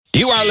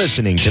You are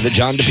listening to the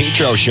John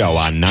DePietro Show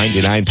on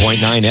 99.9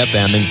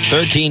 FM and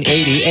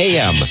 1380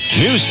 AM.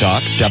 News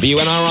Talk,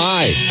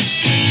 WNRI.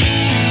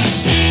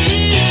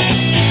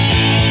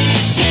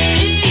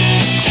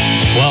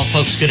 Well,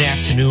 folks, good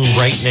afternoon.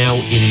 Right now,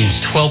 it is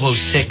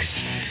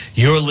 12:06.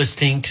 You're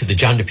listening to the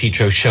John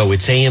DePietro Show.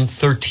 It's AM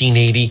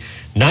 1380,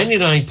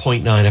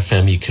 99.9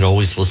 FM. You can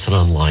always listen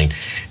online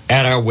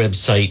at our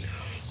website,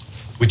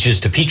 which is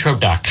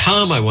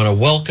DePietro.com. I want to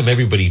welcome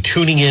everybody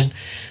tuning in.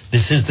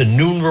 This is the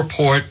Noon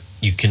Report.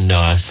 You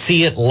can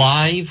see it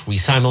live. We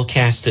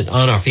simulcast it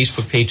on our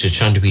Facebook page at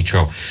John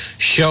DePietro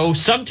Show.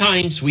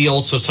 Sometimes we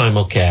also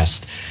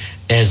simulcast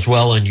as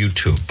well on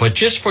YouTube. But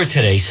just for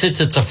today, since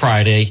it's a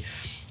Friday,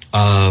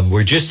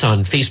 we're just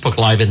on Facebook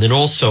Live. And then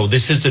also,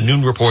 this is the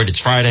Noon Report. It's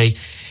Friday.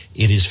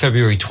 It is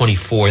February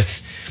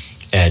 24th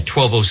at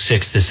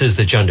 12:06. This is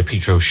the John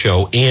DePietro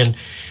Show. And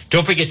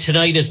don't forget,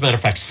 tonight, as a matter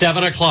of fact,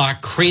 7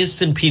 o'clock,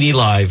 Cranston PD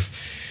Live,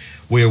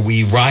 where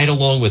we ride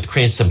along with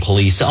Cranston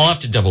Police. I'll have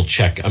to double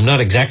check. I'm not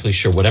exactly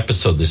sure what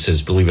episode this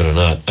is, believe it or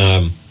not.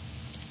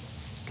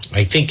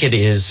 I think it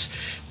is,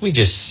 I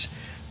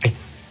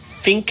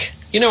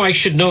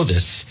should know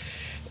this.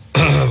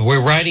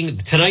 We're riding,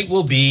 tonight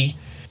will be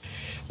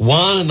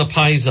Juan and the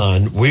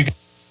Paisan. We're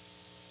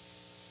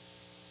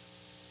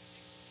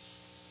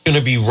going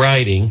to be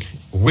riding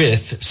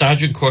with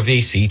Sergeant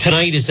Corvese.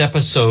 Tonight is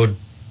episode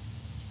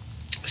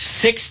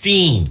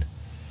 16.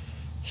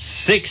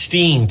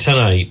 16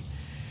 tonight.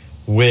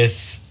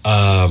 With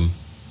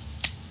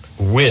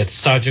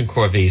Sergeant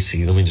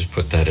Corvese. Let me just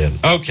put that in.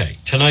 Okay,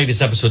 tonight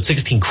is episode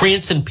 16,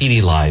 Cranston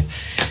PD Live.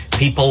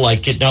 People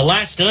like it. Now,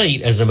 last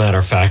night, as a matter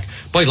of fact,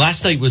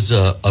 last night was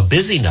a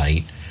busy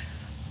night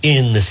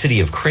in the city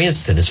of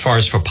Cranston as far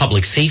as for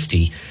public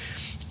safety.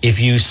 If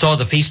you saw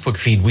the Facebook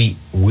feed,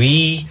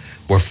 we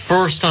were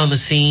first on the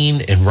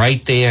scene and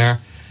right there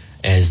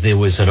as there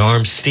was an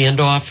armed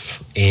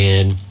standoff.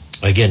 And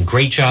again,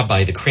 great job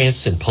by the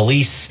Cranston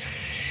police.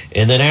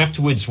 And then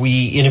afterwards,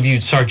 we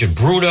interviewed Sergeant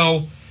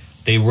Bruno.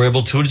 They were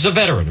able to, it's a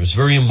veteran. It was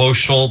very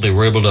emotional. They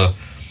were able to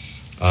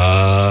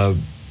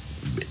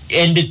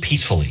end it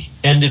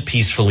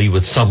peacefully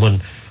with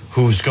someone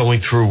who's going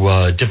through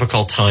a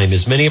difficult time,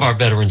 as many of our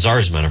veterans are,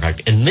 as a matter of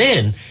fact. And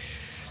then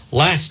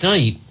last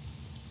night,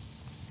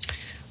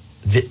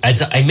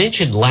 as I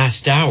mentioned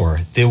last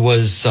hour, there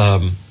was a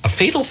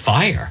fatal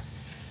fire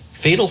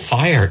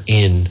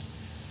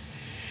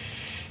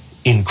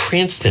in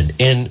Cranston.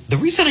 And the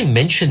reason I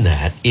mention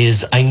that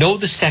is I know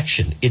the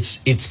section.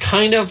 It's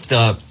kind of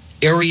the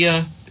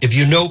area, if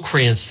you know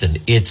Cranston,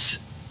 it's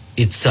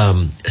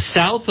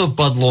south of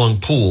Budlong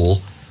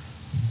Pool,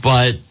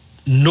 but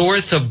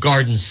north of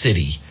Garden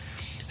City.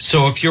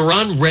 So if you're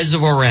on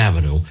Reservoir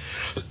Avenue,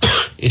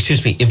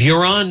 if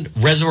you're on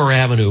Reservoir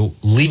Avenue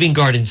leaving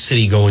Garden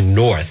City going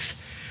north,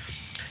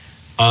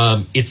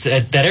 it's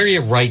that area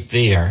right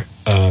there.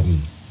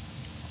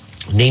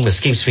 Name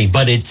escapes me,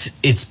 but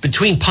it's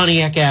between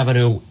Pontiac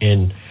Avenue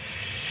and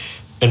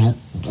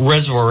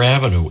Reservoir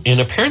Avenue, and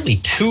apparently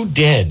 2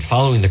 dead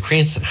following the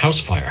Cranston house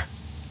fire.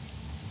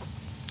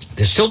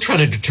 They're still trying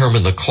to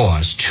determine the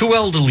cause. 2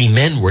 elderly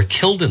men were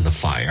killed in the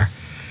fire.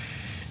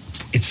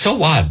 It's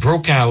so odd.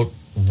 Broke out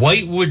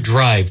Whitewood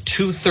Drive,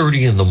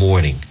 2:30 in the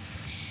morning.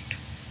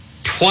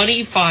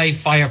 25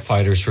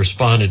 firefighters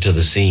responded to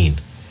the scene.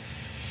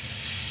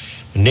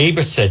 A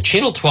neighbor said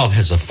Channel 12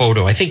 has a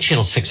photo. I think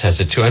Channel 6 has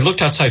it too. I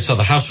looked outside, saw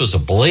the house was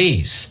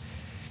ablaze.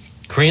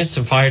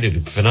 Cranston Fire did a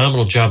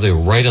phenomenal job. They were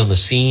right on the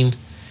scene.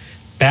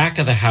 Back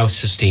of the house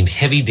sustained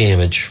heavy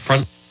damage.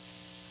 Front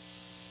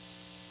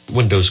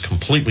windows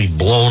completely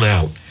blown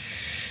out.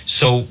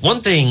 So one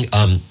thing,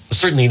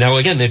 certainly now,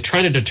 again, they're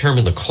trying to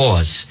determine the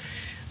cause.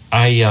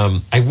 I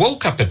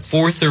woke up at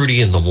 4:30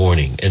 in the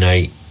morning, and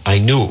I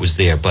knew it was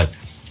there, but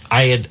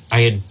I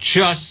had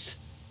just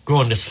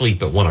gone to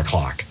sleep at 1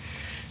 o'clock.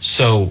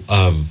 So,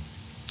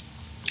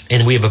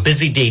 and we have a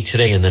busy day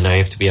today, and then I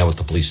have to be out with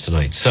the police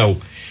tonight.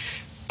 So,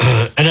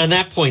 and on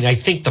that point, I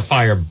think the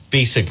fire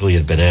basically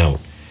had been out.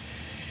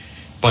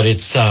 But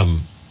it's, I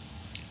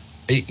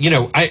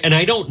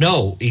don't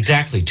know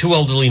exactly. 2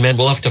 elderly men,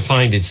 we'll have to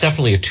find. It's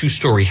definitely a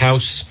 2-story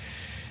house.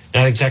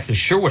 Not exactly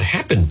sure what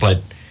happened,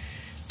 but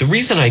the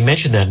reason I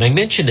mentioned that, and I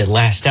mentioned it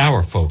last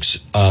hour, folks,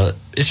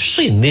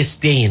 especially in this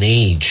day and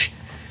age,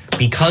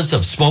 because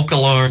of smoke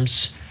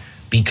alarms,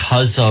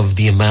 because of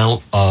the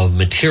amount of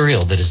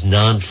material that is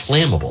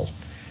non-flammable,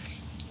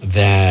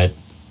 that,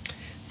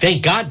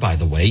 thank God, by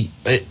the way,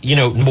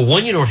 number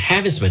one, you don't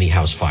have as many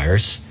house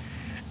fires.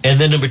 And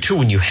then number two,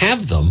 when you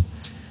have them,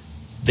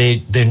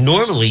 they're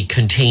normally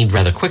contained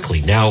rather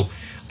quickly. Now,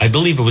 I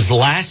believe it was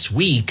last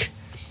week,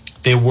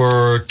 there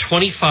were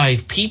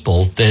 25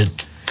 people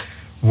that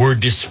were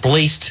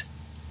displaced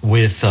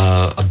with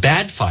a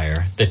bad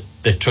fire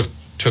that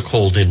took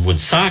hold in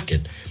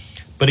Woonsocket.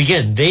 But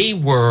again, they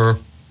were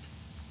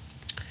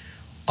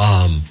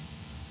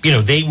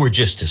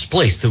just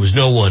displaced. There was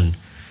no one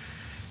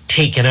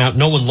taken out.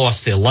 No one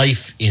lost their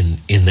life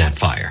in that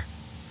fire.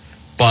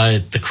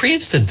 But the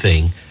Cranston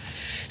thing,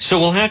 so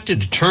we'll have to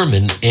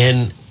determine.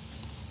 And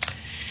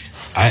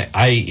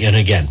and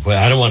again,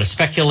 I don't want to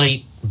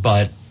speculate,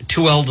 but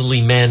two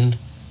elderly men,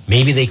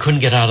 maybe they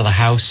couldn't get out of the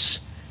house.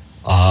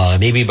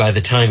 Maybe by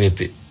the time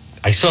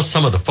I saw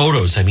some of the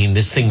photos, I mean,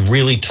 this thing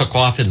really took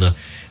off in the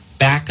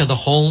back of the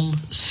home.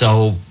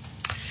 So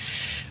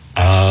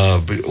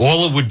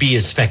all it would be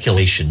is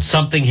speculation.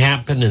 Something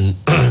happened and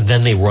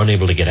then they were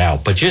unable to get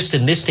out. But just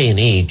in this day and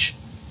age,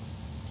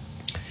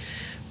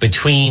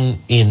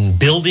 in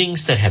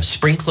buildings that have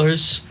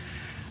sprinklers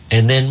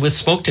and then with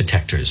smoke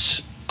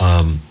detectors,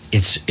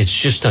 it's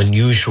just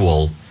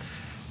unusual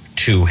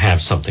to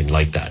have something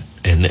like that.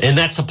 And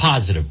that's a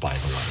positive, by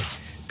the way,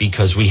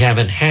 because we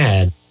haven't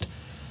had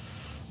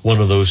one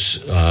of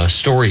those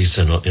stories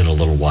in a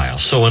little while.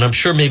 So, and I'm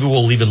sure maybe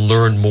we'll even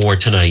learn more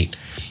tonight.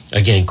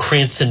 Again,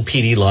 Cranston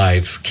PD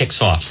Live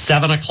kicks off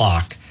 7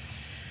 o'clock.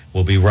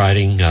 We'll be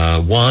riding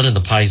Juan and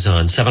the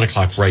Paisan, 7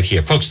 o'clock right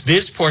here. Folks,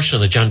 this portion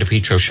of the John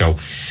DePietro Show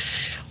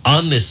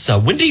on this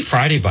windy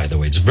Friday, by the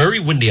way. It's very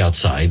windy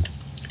outside.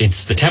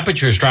 The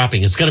temperature is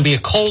dropping. It's going to be a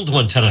cold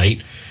one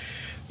tonight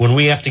when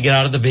we have to get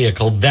out of the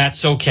vehicle.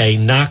 That's okay,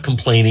 not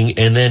complaining.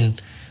 And then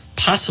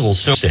possible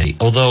snow day.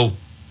 Although,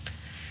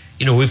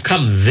 we've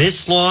come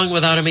this long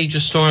without a major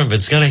storm. If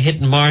it's going to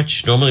hit in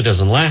March, normally it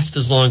doesn't last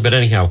as long. But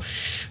anyhow,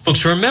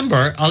 folks,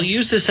 remember, I'll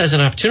use this as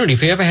an opportunity.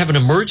 If you ever have an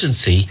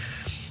emergency,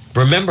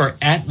 remember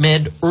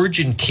AtMed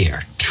Urgent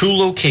Care. 2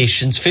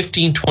 locations,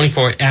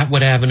 1524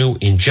 Atwood Avenue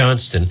in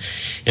Johnston,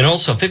 and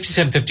also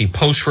 5750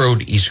 Post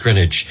Road, East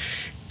Greenwich.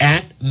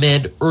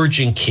 AtMed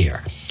Urgent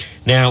Care.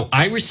 Now,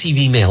 I receive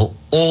email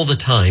all the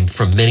time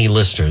from many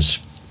listeners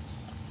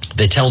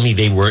that tell me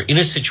they were in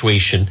a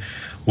situation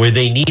where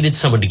they needed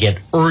someone to get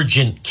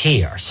urgent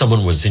care.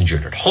 Someone was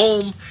injured at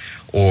home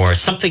or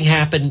something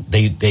happened.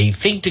 They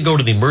think to go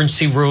to the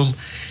emergency room,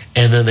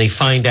 and then they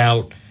find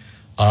out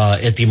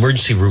at the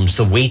emergency rooms,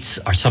 the waits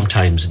are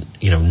sometimes,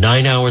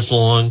 9 hours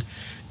long,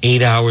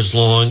 8 hours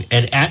long.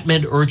 And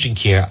AtMed Urgent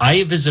Care, I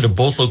have visited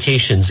both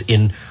locations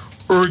in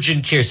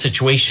urgent care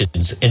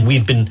situations, and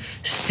we've been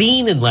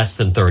seen in less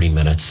than 30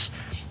 minutes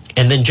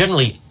and then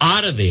generally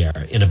out of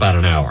there in about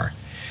an hour.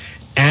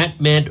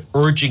 AtMed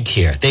Urgent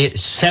Care.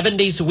 7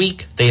 days a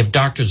week, they have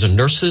doctors and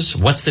nurses.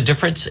 What's the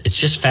difference? It's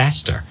just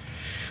faster.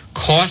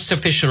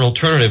 Cost-efficient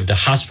alternative to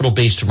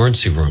hospital-based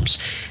emergency rooms.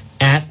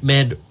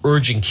 AtMed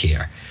Urgent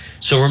Care.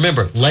 So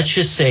remember, let's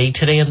just say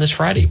today on this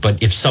Friday,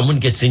 but if someone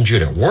gets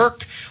injured at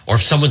work or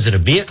if someone's in a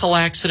vehicle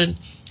accident,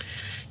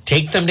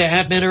 take them to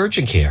AtMed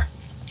Urgent Care.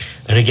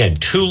 And again,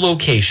 2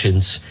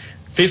 locations,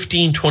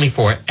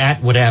 1524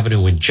 Atwood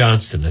Avenue in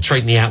Johnston. That's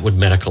right in the Atwood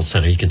Medical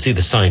Center. You can see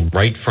the sign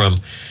right from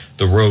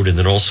the road, and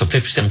then also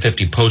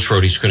 5750 Post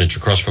Road, East Greenwich,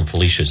 across from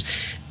Felicia's.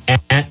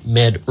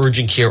 AtMed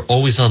Urgent Care,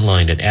 always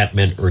online at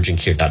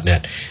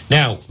atmedurgentcare.net.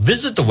 Now,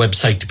 visit the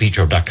website,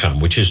 DePietro.com,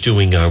 which is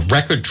doing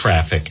record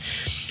traffic,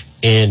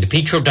 and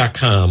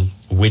DePietro.com,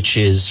 which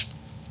is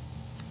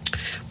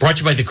brought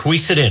to you by the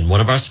Cohasset Inn,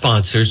 one of our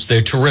sponsors.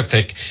 They're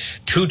terrific.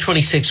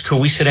 226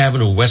 Cohasset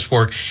Avenue, West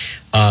Warwick.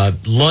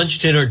 Lunch,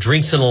 dinner,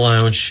 drinks in the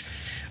lounge.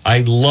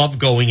 I love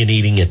going and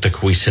eating at the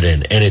Cohasset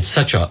Inn, and it's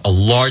such a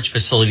large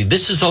facility.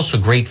 This is also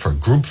great for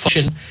group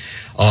function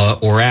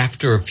or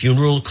after a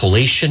funeral,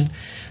 collation.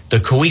 The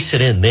Cohasset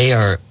Inn, they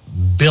are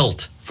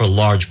built for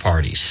large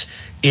parties.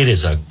 It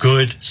is a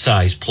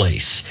good-sized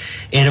place.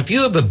 And if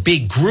you have a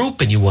big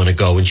group and you want to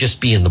go and just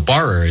be in the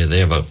bar area, they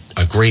have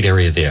a great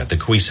area there, the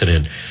Cohasset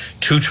Inn,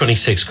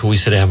 226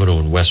 Cohasset Avenue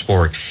in West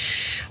Warwick.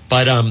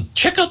 But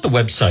check out the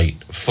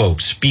website,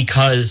 folks,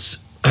 because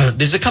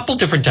there's a couple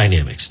different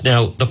dynamics.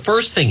 Now, the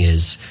first thing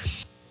is,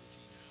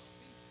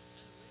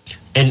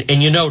 and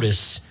you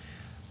notice,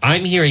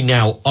 I'm hearing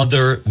now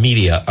other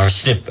media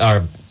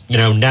are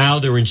now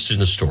they're interested in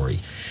the story.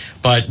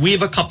 But we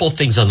have a couple of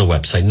things on the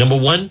website. Number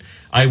one,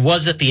 I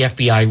was at the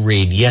FBI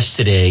raid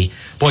yesterday.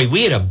 Boy,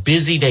 we had a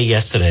busy day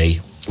yesterday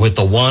with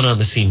the Juan on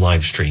the Scene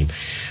live stream.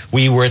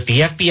 We were at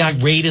the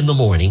FBI raid in the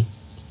morning.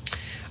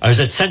 I was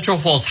at Central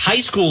Falls High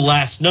School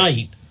last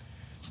night,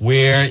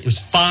 where it was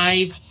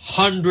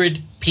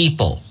 500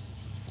 people,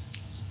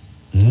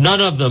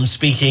 none of them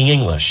speaking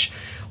English,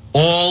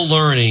 all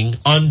learning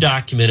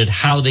undocumented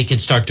how they can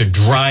start to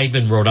drive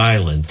in Rhode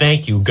Island.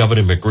 Thank you,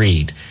 Governor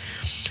McGreed.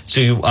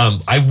 So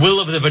I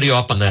will have the video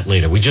up on that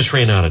later. We just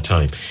ran out of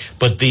time.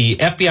 But the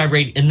FBI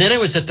raid, and then I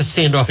was at the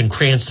standoff in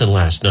Cranston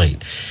last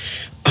night.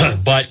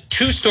 But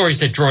 2 stories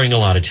that are drawing a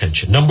lot of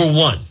attention. Number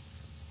one,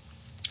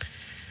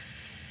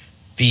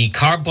 the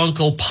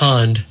Carbuncle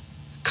Pond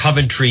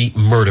Coventry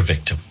murder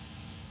victim.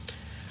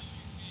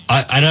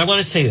 And I want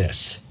to say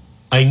this.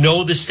 I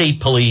know the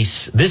state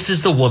police, this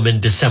is the woman,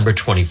 December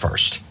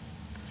 21st.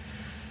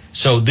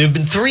 So there have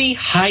been 3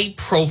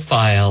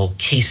 high-profile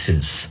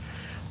cases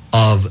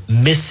of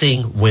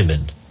missing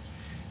women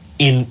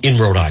in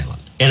Rhode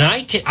Island. And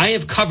I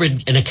have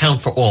covered an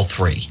account for all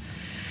 3.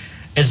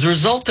 As a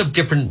result of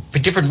for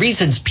different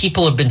reasons,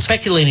 people have been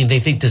speculating they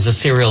think there's a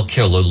serial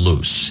killer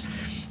loose.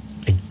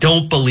 I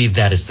don't believe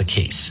that is the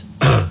case.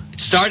 It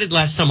started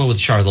last summer with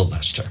Charlotte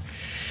Lester.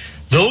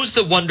 Those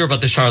that wonder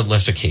about the Charlotte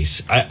Lester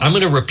case, I'm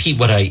going to repeat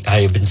what I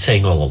have been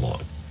saying all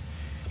along.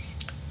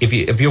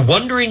 if you're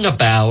wondering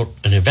about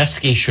an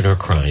investigation or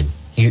crime,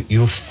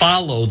 you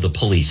follow the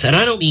police. And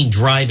I don't mean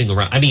driving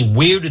around. I mean,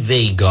 where do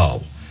they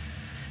go?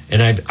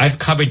 And I've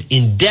covered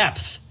in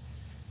depth.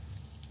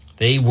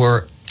 They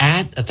were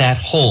at that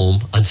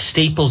home on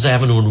Staples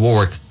Avenue in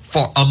Warwick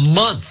for a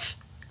month.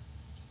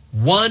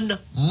 1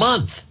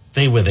 month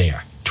they were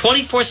there.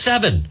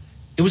 24/7.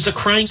 It was a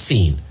crime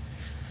scene.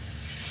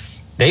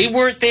 They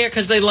weren't there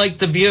because they liked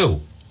the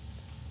view.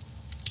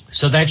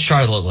 So that's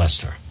Charlotte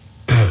Lester.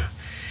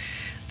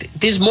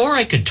 There's more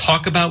I could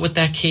talk about with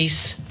that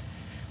case,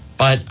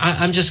 but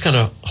I'm just going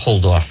to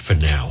hold off for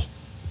now.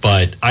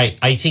 But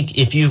I think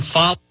if you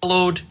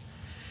followed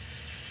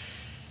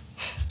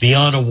the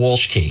Anna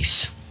Walsh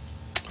case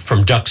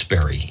from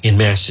Duxbury in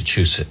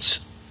Massachusetts,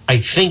 I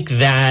think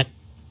that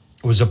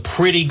was a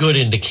pretty good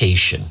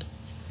indication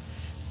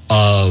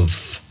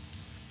of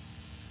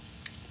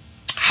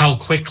how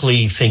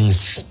quickly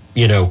things,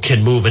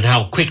 can move and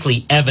how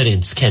quickly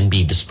evidence can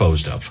be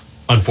disposed of,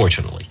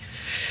 unfortunately.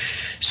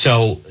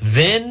 So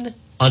then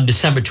on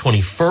December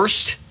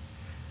 21st,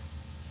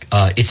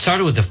 it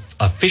started with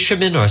a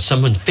fisherman or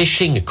someone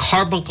fishing at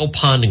Carbuncle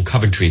Pond in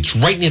Coventry. It's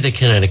right near the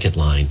Connecticut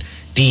line.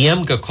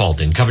 DM got called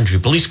in. Coventry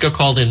police got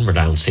called in. Rhode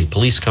Island State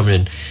Police come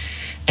in.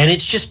 And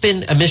it's just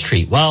been a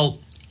mystery. Well,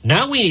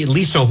 now we at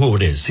least know who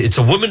it is. It's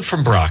a woman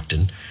from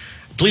Brockton.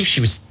 I believe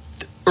she was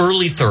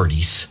early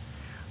 30s.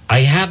 I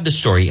have the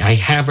story. I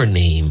have her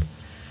name.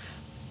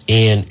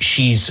 And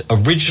she's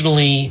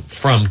originally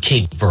from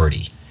Cape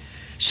Verde.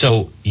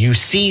 So you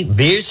see,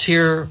 there's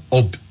her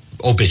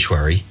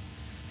obituary.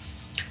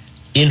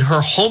 In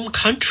her home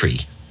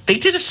country, they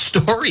did a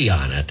story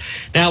on it.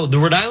 Now, the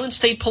Rhode Island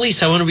State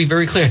Police, I want to be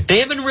very clear, they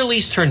haven't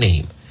released her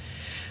name.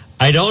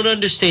 I don't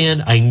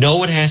understand. I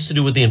know it has to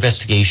do with the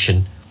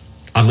investigation.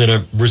 I'm going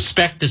to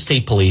respect the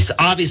state police.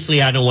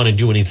 Obviously, I don't want to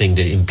do anything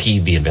to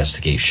impede the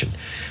investigation.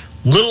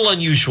 Little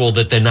unusual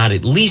that they're not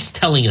at least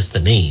telling us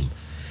the name.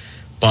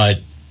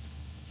 But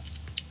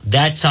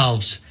that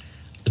solves...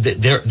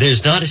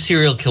 There's not a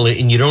serial killer,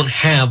 and you don't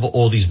have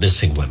all these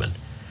missing women.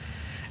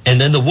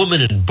 And then the woman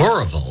in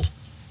Burrillville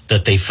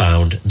that they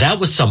found, that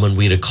was someone,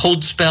 we had a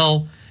cold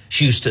spell.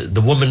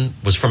 The woman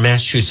was from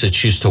Massachusetts.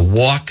 She used to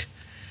walk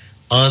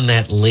on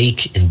that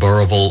lake in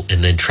Burrillville,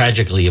 and then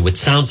tragically, it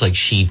sounds like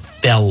she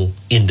fell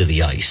into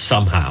the ice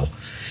somehow.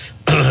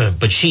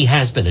 But she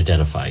has been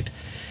identified.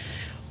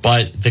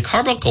 But the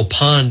Carbuncle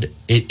Pond,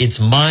 it's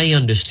my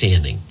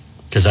understanding,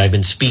 because I've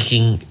been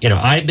speaking,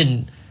 I've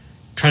been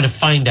trying to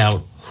find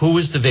out who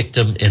is the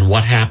victim and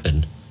what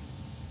happened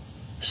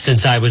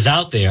since I was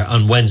out there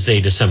on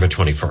Wednesday, December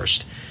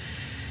 21st.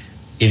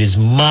 It is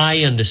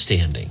my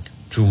understanding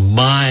through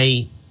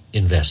my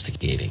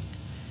investigating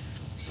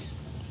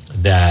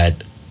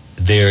that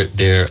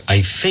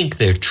I think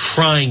they're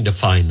trying to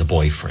find the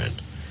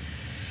boyfriend.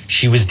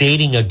 She was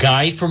dating a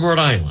guy from Rhode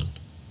Island,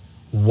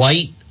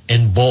 white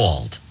and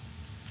bald.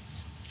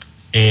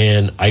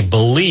 And I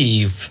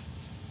believe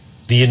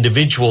the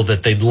individual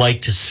that they'd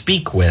like to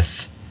speak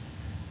with,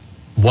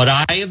 what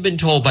I have been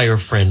told by her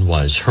friend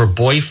was her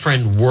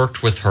boyfriend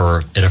worked with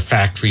her at a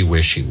factory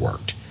where she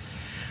worked.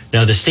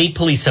 Now, the state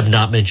police have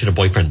not mentioned a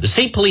boyfriend. The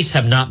state police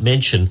have not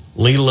mentioned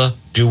Leila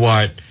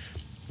Duarte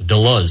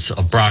Deluz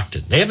of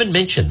Brockton. They haven't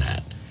mentioned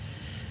that.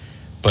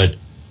 But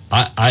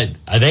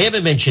they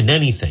haven't mentioned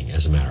anything,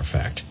 as a matter of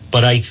fact.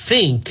 But I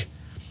think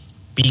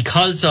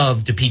because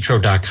of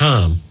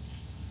DePietro.com,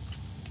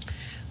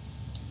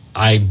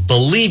 I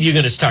believe you're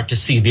going to start to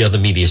see the other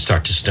media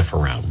start to sniff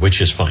around,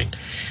 which is fine.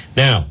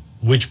 Now,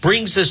 which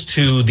brings us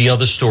to the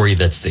other story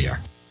that's there.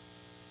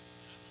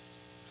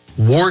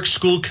 Warwick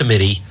School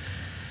Committee,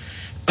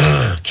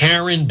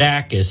 Karen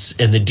Backus,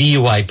 and the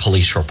DUI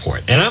police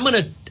report. And I want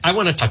to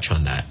touch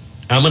on that.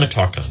 I'm going to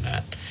talk on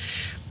that.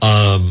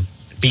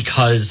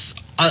 Because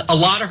a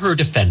lot of her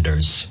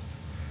defenders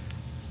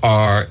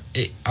I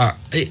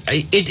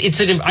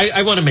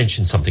want to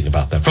mention something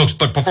about that, folks.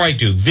 But before I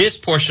do, this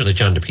portion of the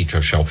John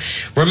DePietro Show,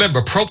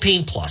 remember,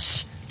 Propane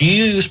Plus. Do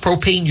you use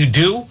propane? You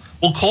do?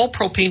 Well, call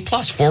Propane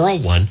Plus,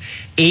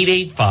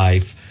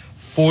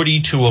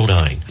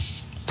 401-885-4209.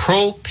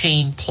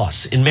 Propane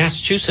Plus. In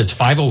Massachusetts,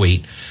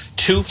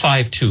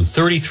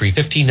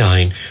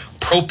 508-252-3359.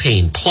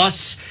 Propane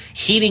Plus.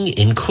 Heating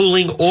and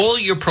cooling, all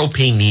your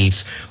propane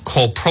needs.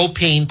 Call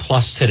Propane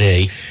Plus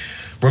today.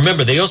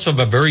 Remember, they also have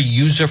a very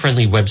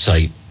user-friendly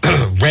website,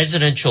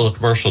 residential or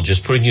commercial.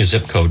 Just put in your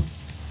zip code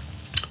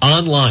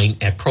online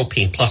at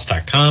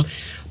propaneplus.com.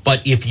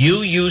 But if you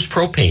use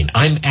propane,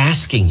 I'm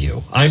asking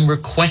you, I'm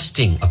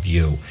requesting of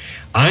you,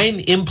 I'm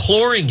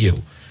imploring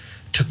you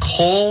to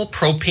call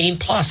Propane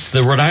Plus.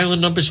 The Rhode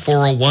Island number is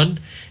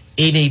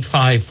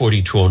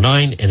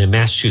 401-885-4209, and in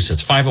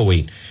Massachusetts,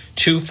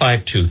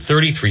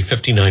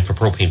 508-252-3359 for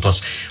Propane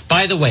Plus.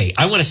 By the way,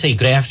 I want to say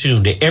good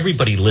afternoon to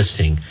everybody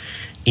listening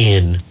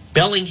in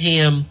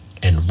Bellingham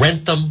and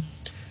Rentham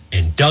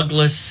and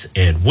Douglas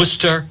and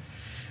Worcester.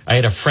 I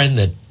had a friend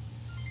that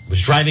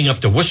was driving up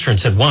to Worcester and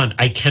said, Juan,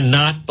 I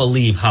cannot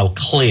believe how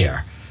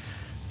clear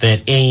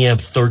that AM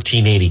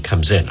 1380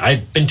 comes in.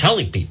 I've been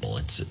telling people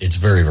it's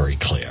very, very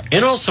clear.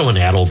 And also in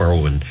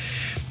Attleboro and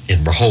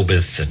in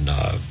Rehoboth and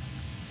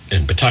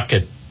in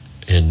Pawtucket.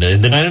 And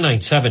the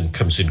 99.7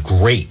 comes in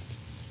great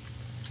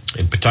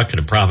in Pawtucket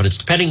and Providence,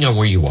 depending on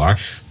where you are.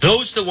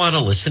 Those that want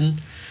to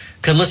listen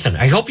can listen.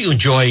 I hope you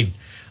enjoyed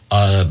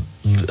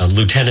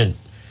Lieutenant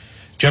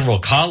General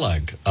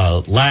Colleg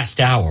last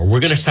hour. We're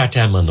going to start to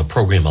have him on the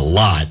program a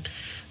lot.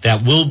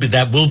 That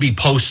will be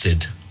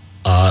posted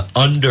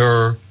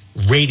under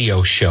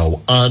radio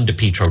show on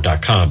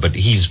DePietro.com. But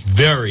he's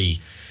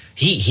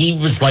he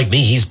was like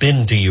me. He's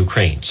been to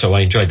Ukraine, so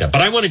I enjoyed that.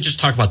 But I want to just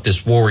talk about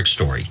this Warwick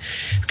story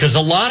because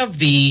a lot of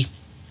the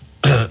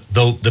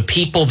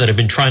people that have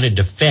been trying to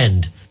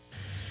defend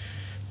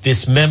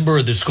this member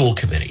of the school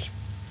committee,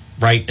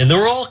 right? And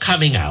they're all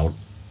coming out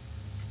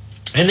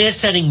and they're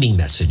sending me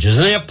messages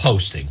and they're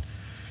posting.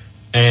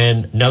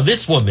 And now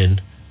this woman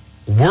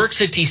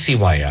works at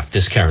DCYF,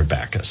 this Karen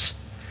Backus.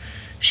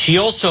 She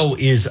also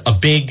is a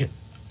big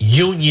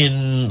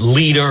union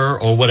leader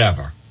or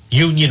whatever,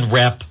 union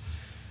rep.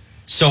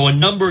 So a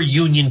number of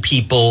union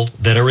people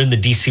that are in the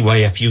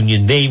DCYF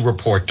union, they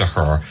report to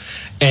her.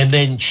 And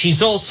then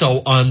she's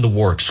also on the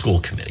Warwick School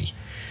Committee.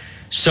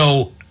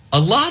 So a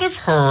lot of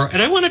her,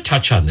 and I want to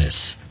touch on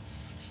this,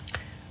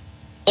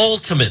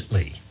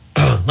 ultimately,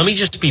 let me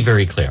just be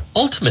very clear.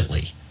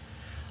 Ultimately,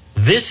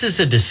 this is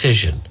a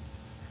decision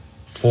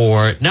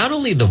for not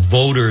only the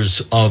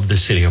voters of the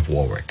city of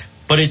Warwick,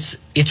 but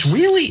it's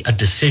really a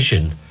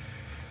decision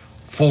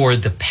for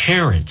the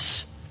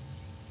parents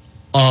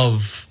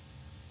of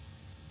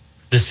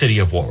the city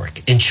of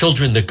Warwick and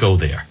children that go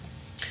there.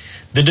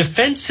 The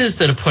defenses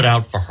that are put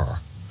out for her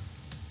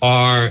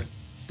are,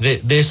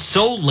 they're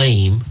so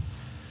lame.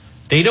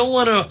 They don't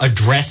want to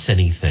address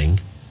anything.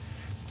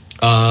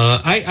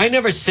 I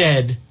never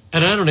said,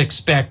 and I don't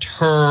expect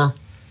her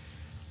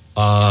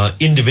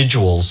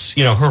individuals,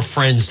 her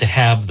friends to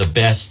have the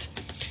best.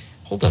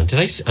 Hold on,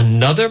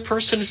 another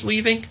person is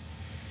leaving?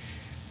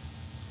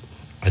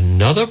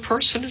 Another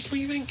person is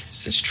leaving?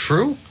 Is this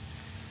true?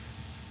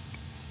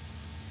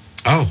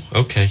 Oh,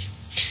 okay.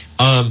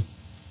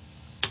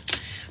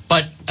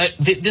 But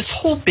this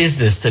whole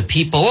business that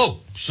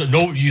people, some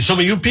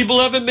of you people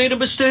haven't made a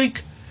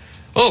mistake?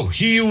 Oh,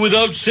 he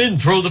without sin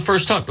throw the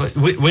first stone.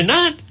 We're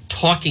not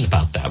talking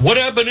about that. What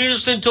happened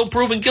innocent until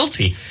proven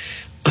guilty?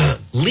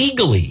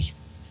 Legally,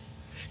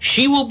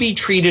 she will be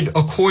treated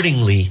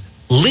accordingly,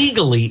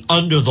 legally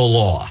under the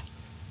law.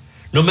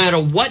 No matter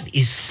what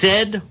is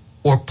said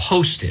or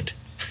posted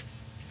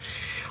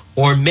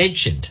or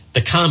mentioned,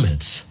 the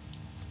comments,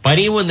 by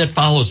anyone that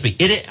follows me,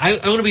 I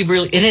want to be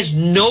real, it has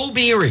no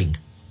bearing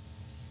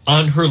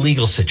on her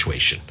legal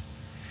situation.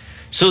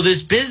 So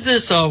this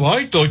business of,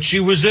 I thought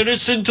she was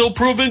innocent until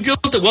proven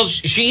guilty. Well,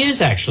 she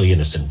is actually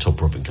innocent until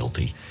proven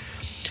guilty.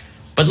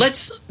 But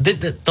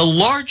the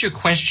larger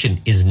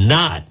question is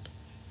not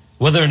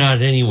whether or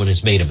not anyone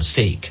has made a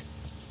mistake.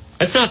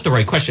 That's not the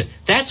right question.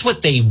 That's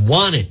what they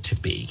want it to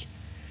be.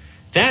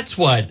 That's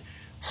what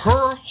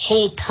her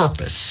whole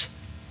purpose,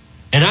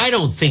 and I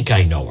don't think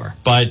I know her,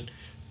 but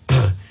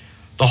the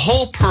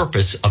whole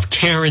purpose of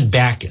Karen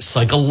Backus,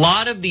 like a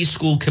lot of these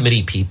school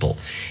committee people,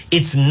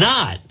 it's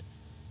not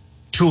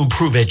to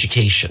improve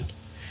education.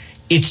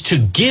 It's to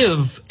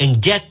give and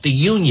get the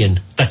union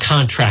the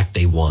contract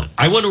they want.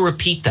 I want to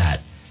repeat that.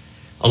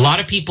 A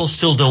lot of people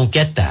still don't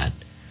get that.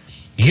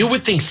 You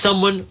would think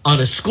someone on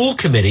a school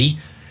committee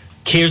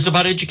cares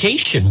about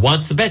education,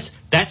 wants the best.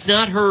 That's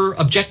not her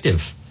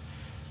objective.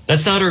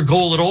 That's not her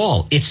goal at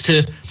all. It's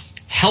to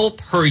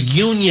help her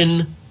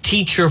union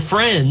teacher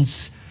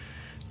friends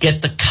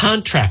get the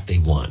contract they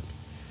want.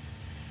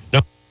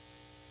 Now,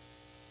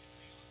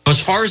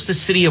 as far as the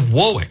city of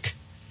Warwick,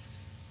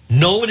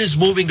 no one is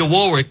moving to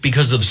Warwick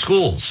because of the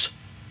schools.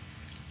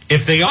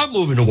 If they are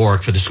moving to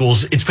Warwick for the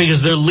schools, it's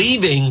because they're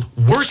leaving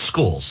worse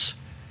schools.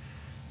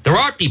 There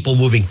are people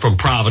moving from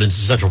Providence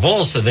to Central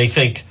Falls, so they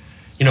think,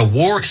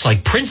 Warwick's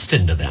like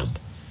Princeton to them.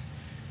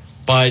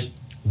 But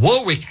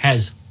Warwick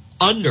has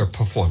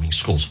underperforming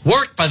schools.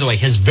 Warwick, by the way,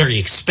 has very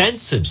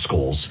expensive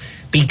schools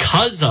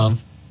because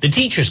of the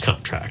teacher's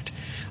contract.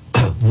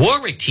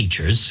 Warwick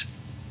teachers,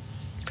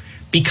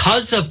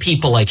 because of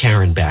people like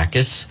Karen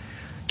Backus,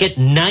 get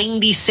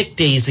 90 sick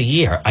days a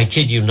year. I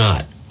kid you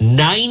not.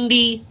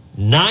 90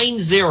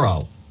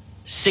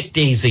 sick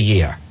days a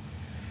year.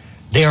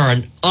 They are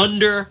an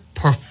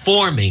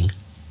underperforming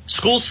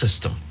school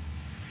system.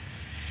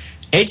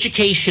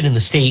 Education in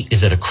the state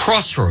is at a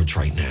crossroads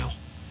right now.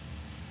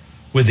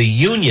 With the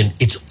union,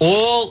 it's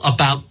all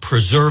about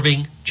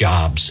preserving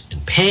jobs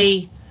and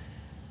pay.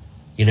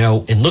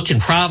 And look in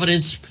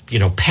Providence,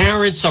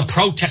 parents are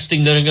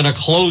protesting that they're going to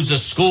close a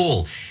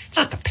school. It's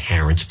not the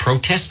parents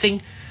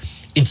protesting.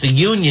 It's the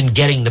union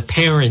getting the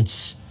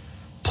parents,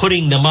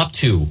 putting them up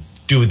to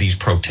do these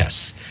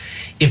protests.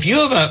 If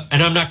you have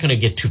and I'm not going to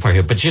get too far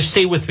here, but just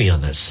stay with me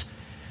on this.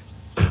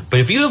 But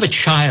if you have a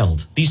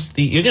child,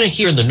 you're going to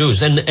hear in the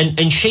news,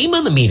 and shame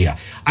on the media.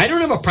 I don't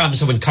have a problem if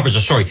someone covers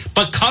a story,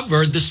 but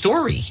cover the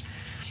story.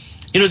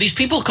 These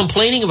people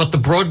complaining about the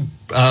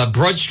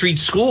Broad Street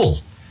School.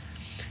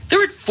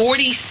 They're at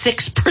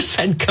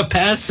 46%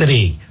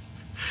 capacity.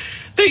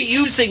 They're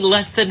using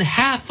less than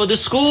half of the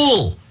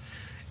school.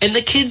 And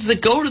the kids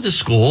that go to the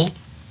school,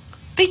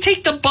 they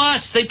take the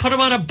bus. They put them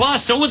on a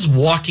bus. No one's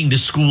walking to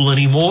school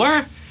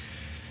anymore.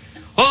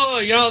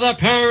 Oh, the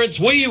parents,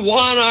 we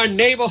want our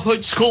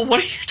neighborhood school.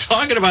 What are you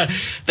talking about?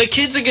 The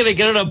kids are going to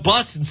get on a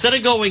bus. Instead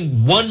of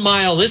going 1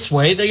 mile this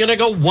way, they're going to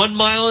go 1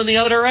 mile in the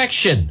other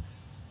direction.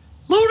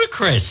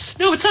 Ludicrous.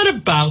 No, it's not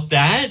about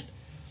that.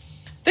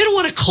 They don't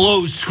want to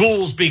close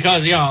schools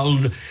because,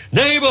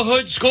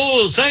 neighborhood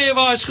schools, save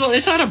our school.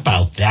 It's not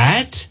about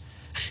that.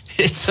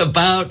 It's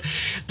about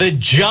the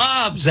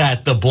jobs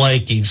at the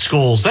blanking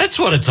schools. That's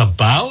what it's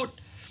about.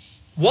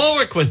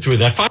 Warwick went through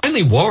that.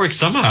 Finally, Warwick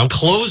somehow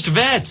closed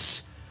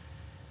Vets.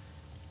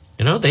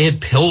 They had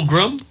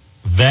Pilgrim,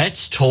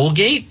 Vets,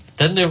 Tollgate.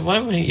 Then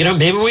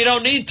maybe we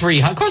don't need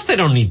three. Of course they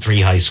don't need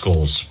three high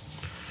schools.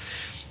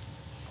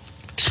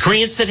 Does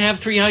Cranston have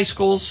three high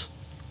schools?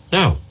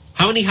 No.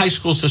 How many high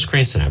schools does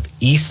Cranston have?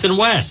 East and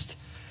West.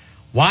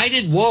 Why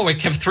did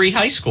Warwick have three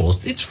high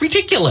schools? It's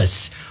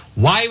ridiculous.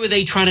 Why were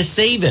they trying to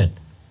save it?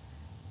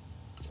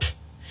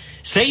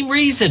 Same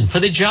reason, for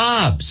the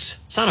jobs.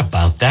 It's not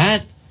about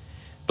that.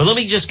 But let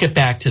me just get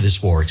back to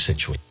this Warwick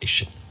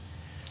situation.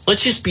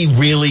 Let's just be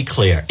really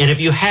clear. And if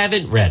you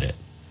haven't read it,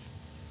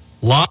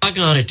 log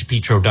on at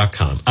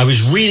DePietro.com. I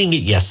was reading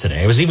it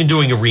yesterday. I was even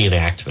doing a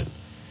reenactment.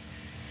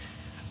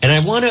 And I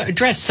want to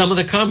address some of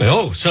the comments.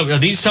 Oh, so are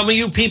these some of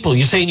you people?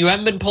 You're saying you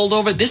haven't been pulled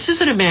over? This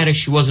isn't a matter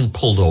she wasn't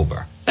pulled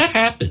over. That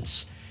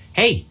happens.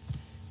 Hey,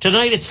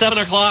 tonight at 7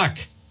 o'clock,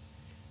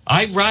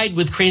 I ride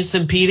with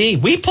Cranston PD.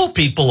 We pull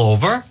people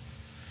over.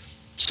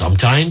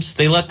 Sometimes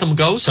they let them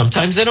go.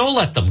 Sometimes they don't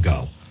let them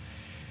go.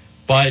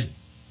 But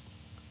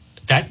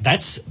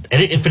that's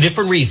and for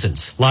different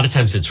reasons. A lot of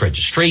times it's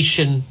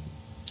registration,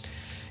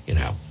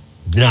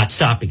 not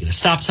stopping at a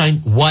stop sign,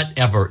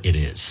 whatever it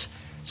is.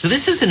 So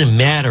this isn't a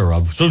matter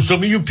of, so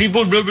some of you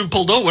people have never been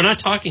pulled over. We're not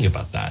talking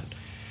about that.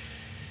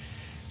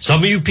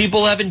 Some of you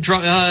people haven't,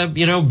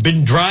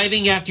 been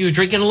driving after you're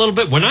drinking a little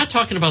bit. We're not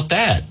talking about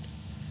that.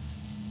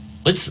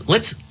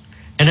 Let's,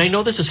 and I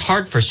know this is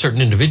hard for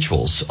certain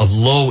individuals of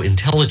low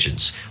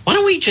intelligence. Why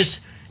don't we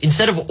just,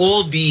 instead of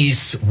all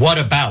these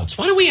whatabouts,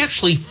 why don't we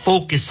actually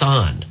focus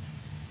on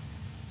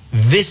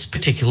this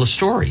particular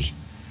story?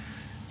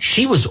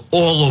 She was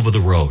all over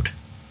the road,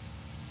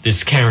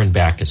 this Karen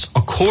Backus.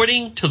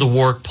 According to the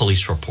Warwick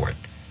Police report,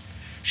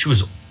 she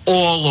was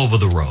all over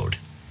the road.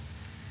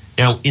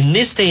 Now, in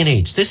this day and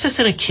age, this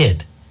isn't a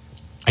kid.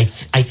 I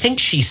think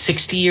she's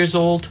 60 years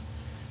old.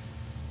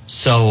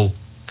 So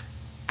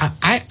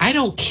I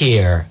don't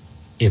care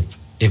if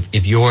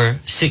you're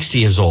 60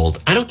 years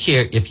old. I don't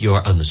care if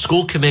you're on the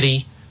school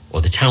committee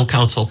or the town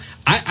council.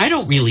 I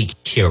don't really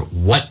care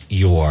what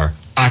your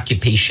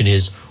occupation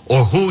is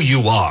or who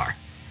you are.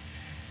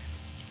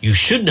 You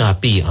should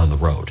not be on the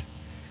road.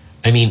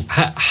 I mean,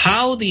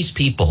 how these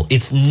people,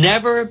 it's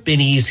never been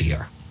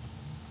easier.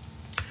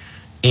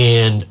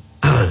 And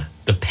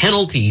the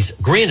penalties,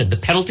 granted, the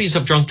penalties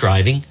of drunk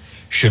driving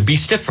should be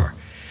stiffer.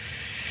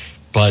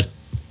 But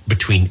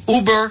between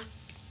Uber,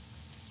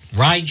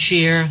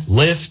 rideshare,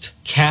 Lyft,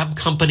 cab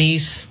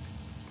companies,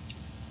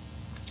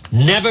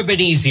 never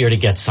been easier to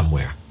get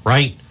somewhere,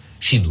 right?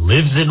 She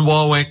lives in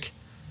Warwick.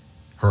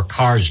 Her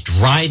car's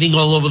driving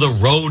all over the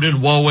road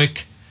in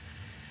Warwick.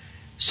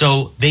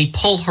 So they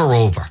pull her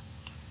over.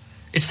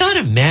 It's not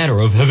a matter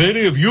of, have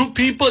any of you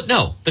people?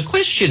 No, the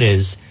question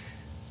is,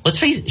 let's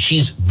face it,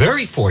 she's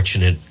very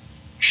fortunate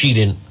she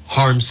didn't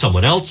harm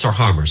someone else or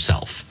harm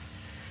herself.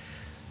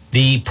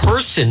 The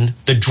person,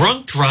 the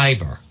drunk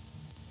driver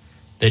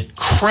that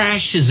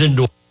crashes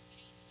into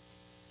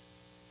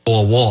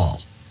a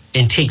wall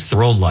and takes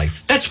their own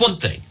life, that's one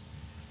thing.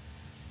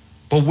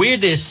 But where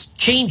this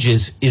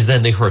changes is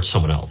then they hurt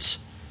someone else.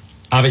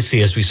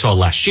 Obviously, as we saw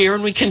last year,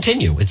 and we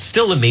continue, it's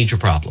still a major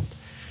problem.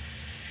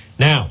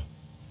 Now,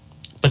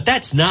 but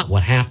that's not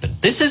what happened.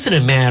 This isn't a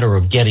matter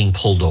of getting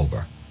pulled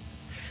over.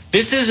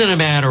 This isn't a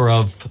matter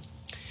of,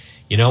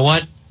 you know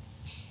what?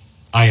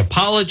 I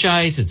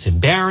apologize. It's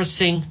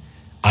embarrassing.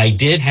 I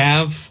did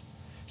have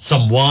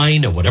some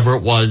wine or whatever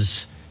it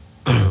was.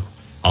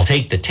 I'll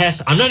take the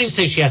test. I'm not even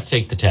saying she has to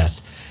take the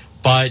test,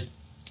 but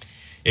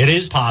it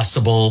is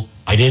possible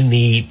I didn't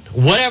eat,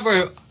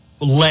 whatever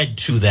led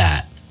to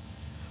that,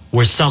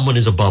 where someone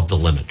is above the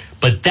limit.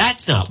 But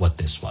that's not what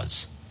this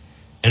was.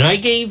 And I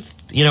gave,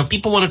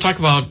 people want to talk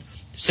about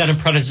Senate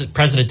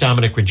President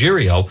Dominic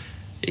Ruggiero.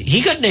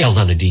 He got nailed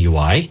on a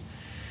DUI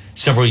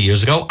several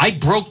years ago. I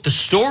broke the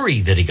story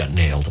that he got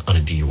nailed on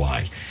a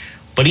DUI.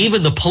 But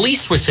even the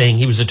police were saying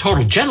he was a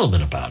total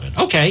gentleman about it.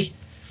 Okay,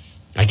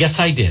 I guess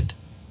I did.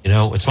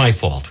 It's my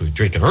fault. We were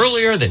drinking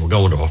earlier. They were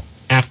going to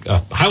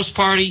a house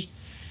party.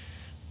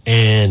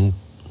 And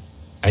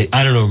I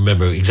don't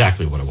remember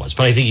exactly what it was,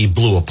 but I think he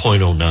blew a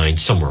 .09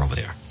 somewhere over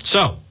there.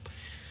 So,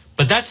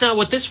 but that's not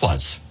what this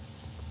was.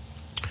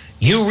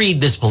 You read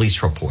this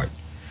police report,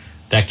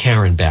 that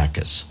Karen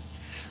Backus.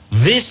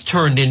 This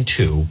turned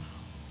into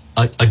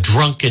a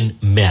drunken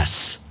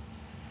mess.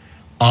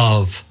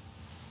 of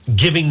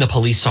giving the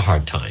police a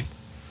hard time,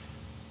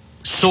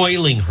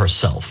 soiling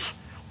herself.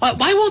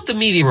 Why won't the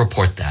media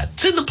report that?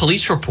 It's in the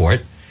police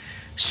report,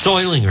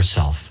 soiling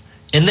herself,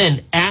 and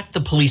then at the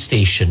police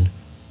station,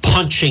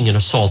 punching and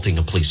assaulting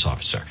a police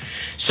officer.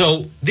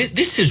 So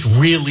this is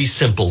really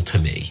simple to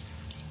me.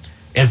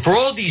 And for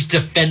all these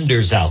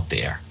defenders out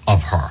there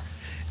of her,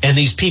 and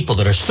these people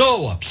that are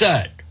so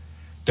upset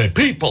that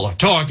people are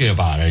talking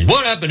about it,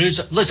 what happened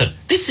is, listen,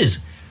 this is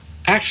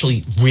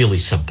actually really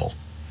simple.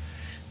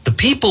 The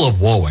people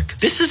of Warwick,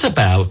 this is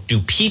about,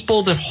 do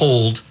people that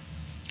hold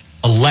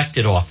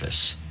elected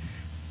office,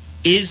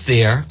 is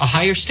there a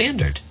higher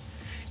standard?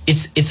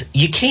 It's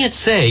you can't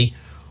say,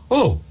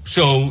 oh,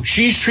 so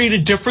she's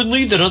treated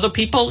differently than other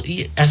people.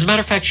 As a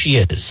matter of fact, she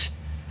is.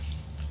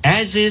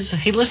 As is,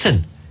 hey,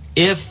 listen,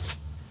 if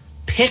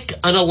pick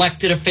an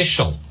elected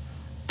official,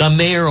 the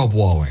mayor of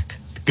Warwick,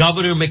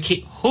 Governor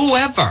McKee,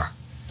 whoever,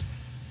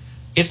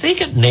 if they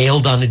get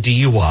nailed on a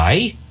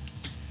DUI,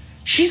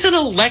 she's an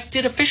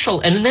elected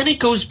official. And then it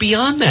goes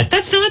beyond that.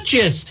 That's not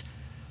just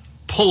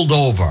pulled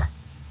over.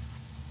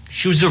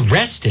 She was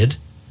arrested.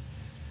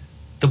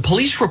 The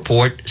police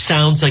report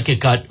sounds like it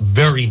got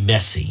very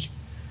messy.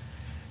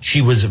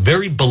 She was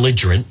very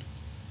belligerent.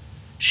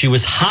 She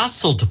was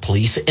hostile to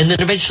police and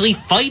then eventually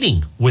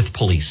fighting with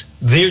police.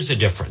 There's a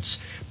difference.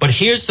 But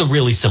here's the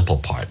really simple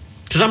part,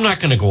 because I'm not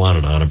going to go on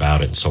and on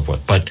about it and so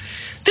forth. But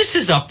this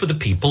is up for the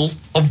people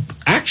of,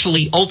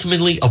 actually,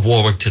 ultimately, of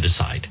Warwick to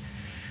decide.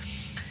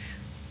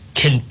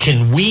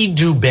 Can we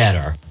do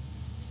better?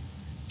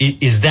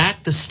 Is that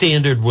the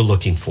standard we're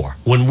looking for?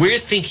 When we're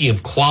thinking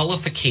of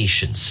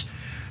qualifications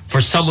for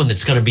someone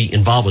that's going to be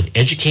involved with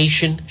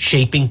education,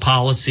 shaping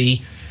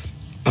policy,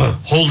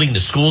 holding the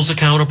schools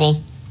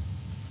accountable,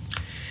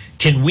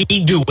 can we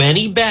do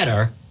any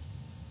better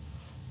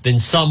than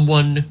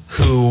someone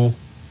who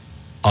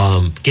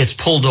gets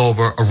pulled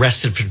over,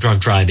 arrested for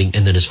drunk driving,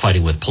 and then is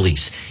fighting with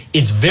police?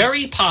 It's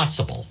very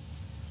possible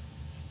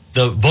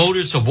the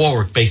voters of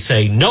Warwick may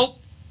say, nope,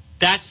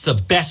 that's the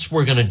best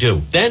we're going to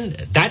do. Then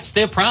that's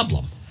their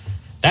problem.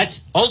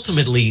 That's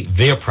ultimately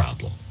their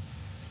problem.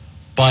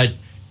 But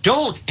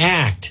don't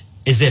act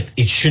as if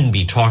it shouldn't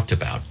be talked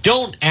about.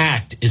 Don't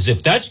act as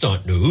if that's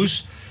not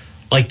news,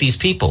 like these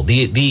people.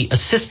 The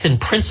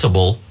assistant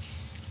principal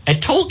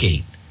at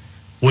Tollgate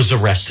was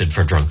arrested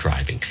for drunk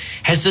driving.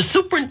 Has the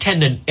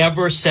superintendent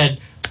ever said,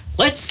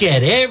 let's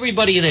get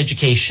everybody in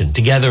education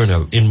together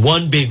in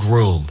one big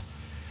room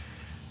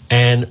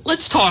and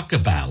let's talk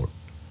about,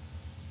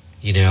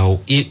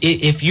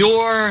 if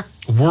you're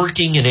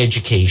working in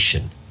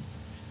education,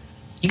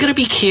 you got to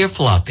be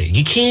careful out there.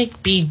 You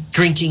can't be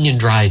drinking and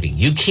driving.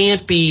 You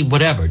can't be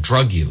whatever,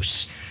 drug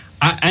use.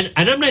 And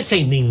I'm not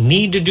saying they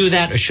need to do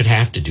that or should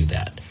have to do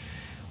that.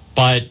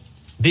 But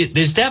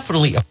there's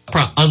definitely a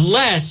problem.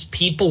 Unless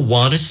people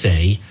want to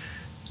say,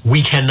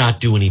 we cannot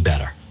do any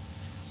better.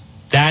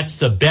 That's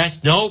the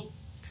best. Nope.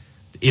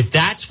 If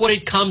that's what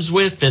it comes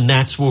with, then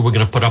that's what we're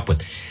going to put up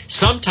with.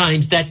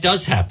 Sometimes that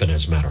does happen,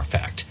 as a matter of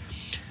fact.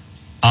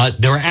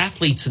 There are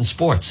athletes in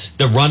sports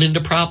that run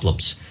into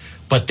problems.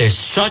 But they're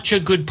such a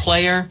good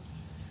player.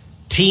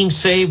 Teams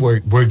say, we're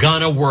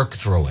going to work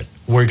through it.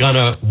 We're going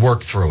to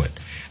work through it.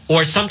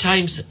 Or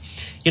sometimes,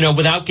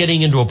 without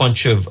getting into a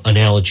bunch of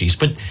analogies,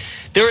 but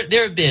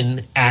there have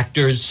been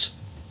actors,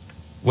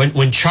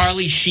 when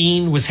Charlie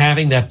Sheen was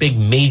having that big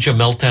major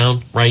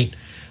meltdown, right?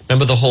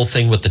 Remember the whole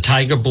thing with the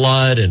tiger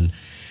blood and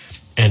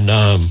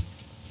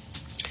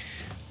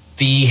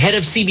the head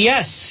of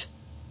CBS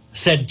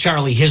said,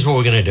 Charlie, here's what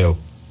we're going to do,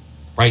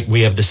 right?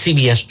 We have the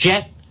CBS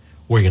jet.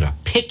 We're going to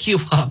pick you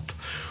up.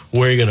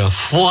 We're going to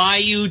fly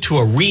you to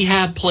a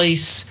rehab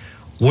place.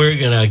 We're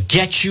going to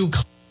get you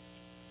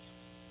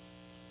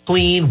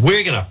clean.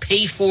 We're going to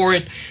pay for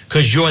it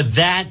because you're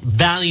that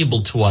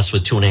valuable to us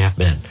with 2.5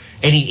 Men.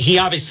 And he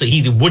obviously,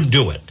 he wouldn't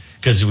do it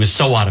because he was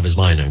so out of his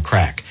mind on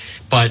crack.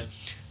 But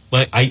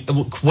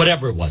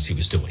whatever it was he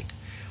was doing.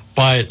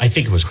 But I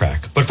think it was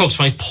crack. But folks,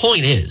 my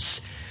point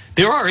is,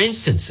 there are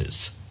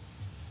instances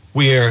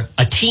where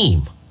a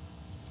team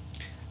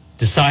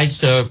decides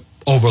to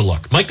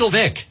overlook. Michael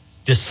Vick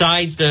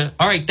decides all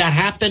right, that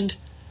happened,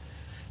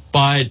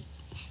 but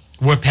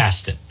we're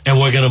past it and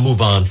we're going to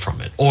move on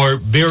from it. Or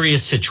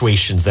various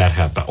situations that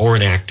happen, or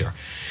an actor.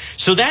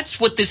 So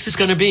that's what this is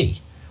going to be.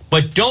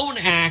 But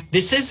don't act,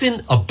 this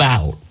isn't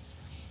about,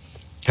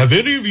 have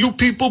any of you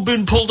people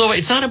been pulled over?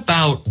 It's not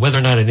about whether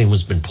or not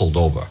anyone's been pulled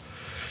over.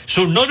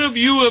 So none of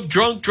you have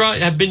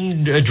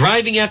been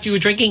driving after you were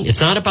drinking?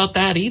 It's not about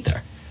that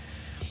either.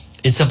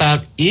 It's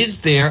about,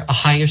 is there a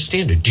higher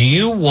standard? Do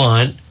you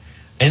want,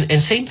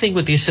 and same thing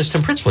with the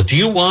assistant principal. Do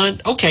you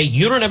want, okay,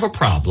 you don't have a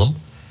problem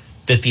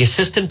that the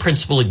assistant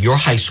principal at your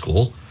high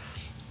school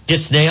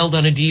gets nailed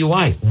on a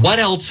DUI. What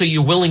else are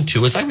you willing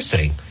to, as I was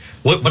saying,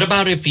 what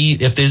about if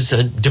there's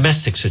a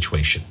domestic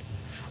situation?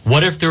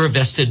 What if they're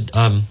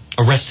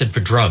arrested for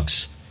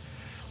drugs?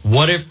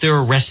 What if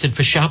they're arrested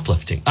for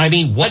shoplifting? I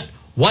mean,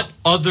 what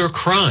other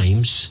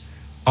crimes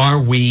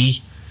are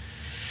we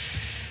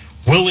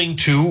willing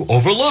to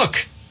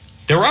overlook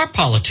there are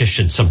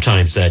politicians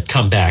sometimes that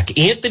come back.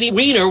 Anthony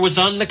Weiner was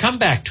on the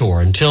comeback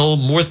tour until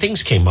more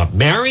things came up.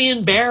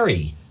 Marion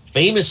Barry,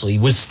 famously,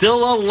 was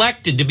still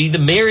elected to be the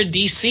mayor of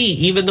D.C.,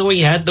 even though he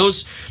had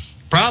those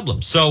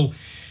problems. So,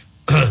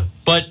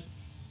 but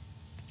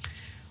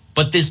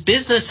this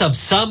business of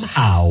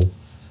somehow,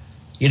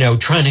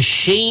 trying to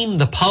shame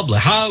the public.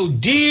 How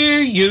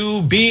dare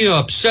you be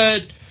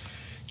upset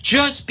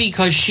just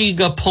because she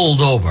got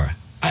pulled over?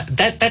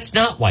 That's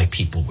not why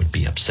people would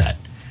be upset.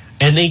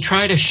 And they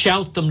try to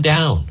shout them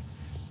down.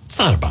 It's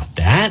not about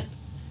that.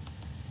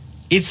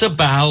 It's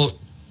about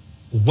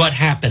what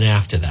happened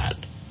after that.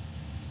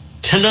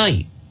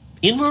 Tonight,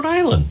 in Rhode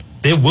Island,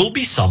 there will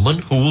be someone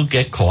who will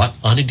get caught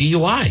on a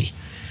DUI.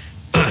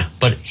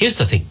 But here's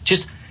the thing.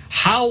 Just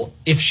how,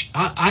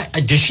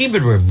 does she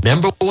even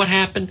remember what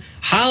happened?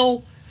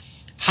 How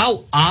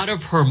out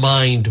of her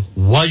mind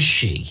was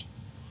she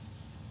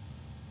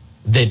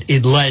that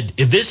it led,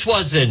 if this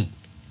wasn't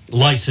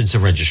license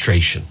and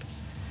registration.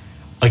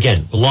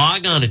 Again,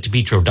 log on at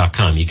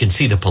DePietro.com. You can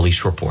see the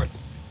police report.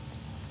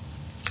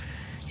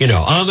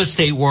 I'm a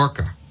state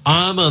worker.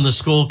 I'm on the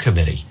school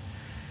committee.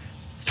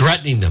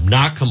 Threatening them,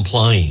 not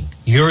complying,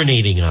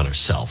 urinating on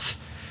herself,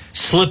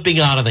 slipping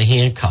out of the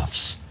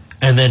handcuffs,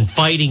 and then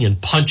fighting and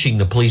punching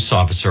the police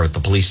officer at the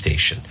police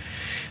station.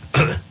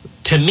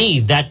 To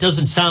me, that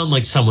doesn't sound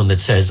like someone that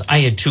says, I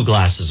had 2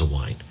 glasses of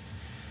wine.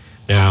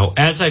 Now,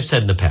 as I've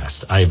said in the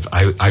past,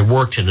 I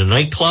worked in a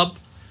nightclub.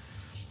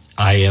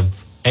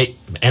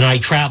 And I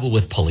travel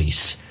with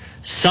police.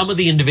 Some of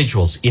the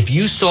individuals, if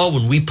you saw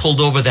when we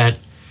pulled over that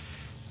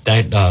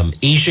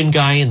Asian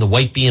guy in the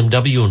white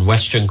BMW in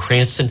Western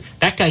Cranston,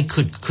 that guy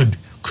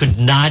could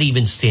not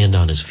even stand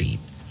on his feet.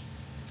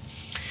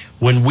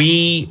 When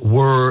we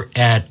were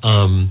at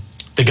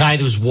the guy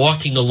that was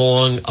walking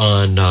along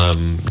on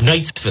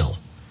Knightsville,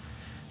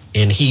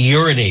 and he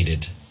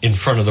urinated in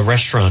front of the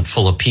restaurant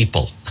full of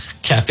people,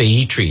 Cafe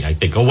Eatery, I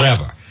think, or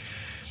whatever.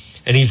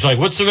 And he's like,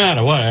 what's the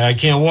matter? What? I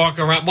can't walk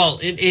around. Well,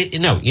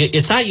 no,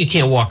 it's not you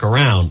can't walk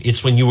around.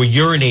 It's when you were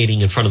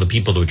urinating in front of the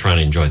people that were trying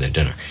to enjoy their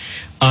dinner.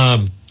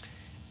 I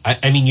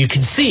mean, you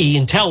can see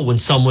and tell when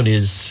someone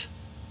is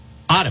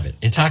out of it,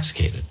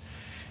 intoxicated.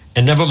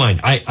 And never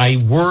mind,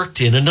 I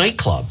worked in a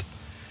nightclub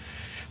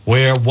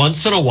where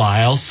once in a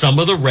while, some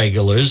of the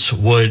regulars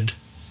would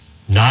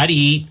not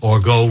eat or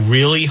go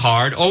really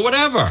hard or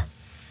whatever.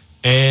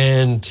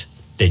 And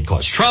they'd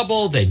cause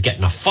trouble. They'd get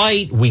in a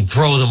fight. We'd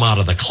throw them out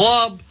of the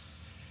club.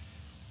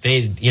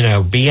 They'd,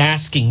 be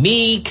asking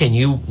me, can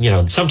you,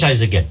 sometimes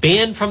they'd get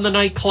banned from the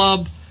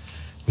nightclub,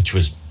 which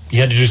was, you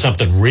had to do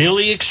something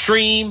really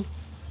extreme.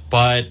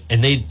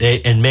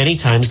 And many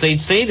times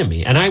they'd say to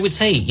me, and I would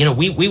say,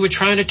 we were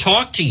trying to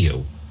talk to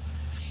you.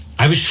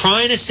 I was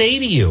trying to say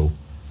to you,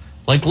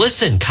 like,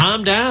 listen,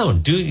 calm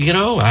down.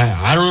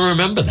 I don't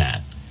remember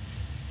that.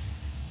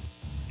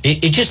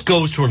 It just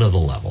goes to another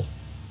level.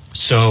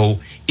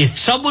 So if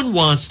someone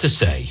wants to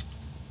say,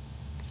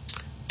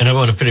 and I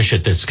want to finish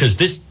at this, because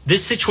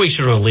this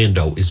situation in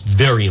Orlando is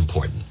very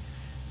important.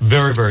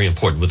 Very, very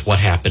important with what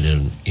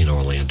happened in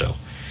Orlando.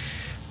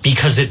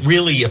 Because it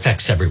really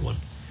affects everyone.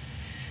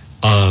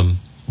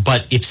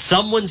 But if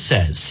someone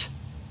says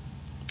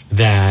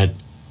that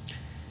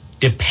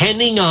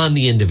depending on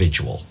the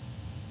individual,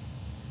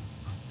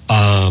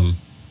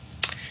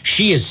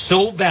 she is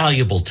so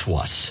valuable to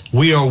us,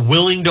 we are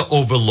willing to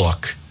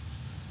overlook.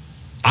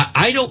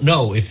 I don't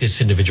know if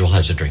this individual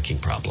has a drinking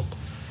problem.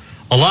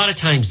 A lot of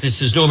times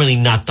this is normally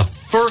not the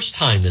first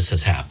time this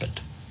has happened.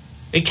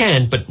 It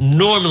can, but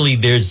normally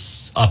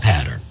there's a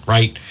pattern,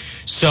 right?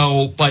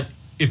 So, but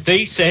if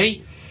they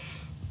say,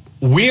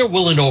 we're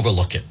willing to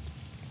overlook it.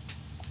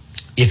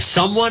 If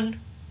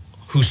someone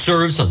who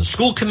serves on the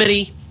school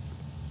committee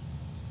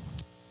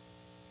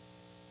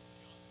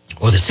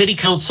or the city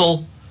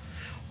council,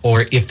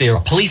 or if they're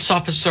a police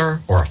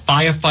officer or a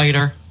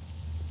firefighter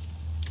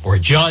or a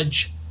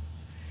judge,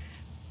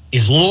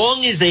 as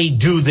long as they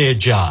do their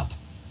job,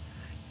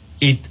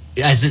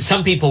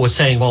 some people were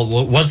saying, well,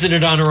 wasn't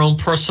it on her own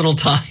personal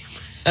time?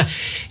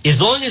 As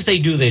long as they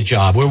do their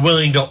job, we're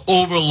willing to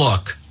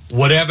overlook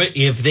whatever.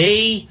 If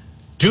they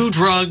do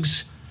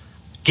drugs,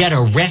 get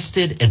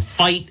arrested, and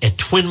fight at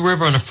Twin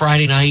River on a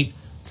Friday night,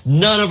 it's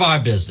none of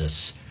our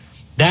business.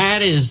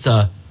 That is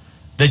the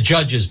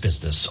judge's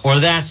business, or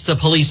that's the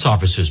police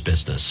officer's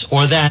business,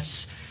 or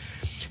that's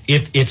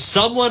if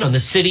someone on the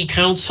city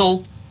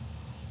council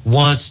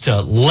wants to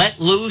let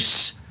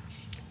loose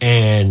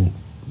and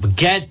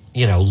get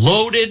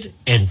loaded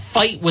and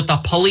fight with the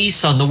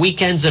police on the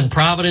weekends in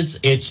Providence,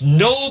 it's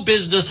no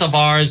business of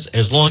ours.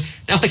 As long,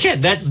 now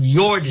again, that's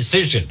your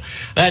decision,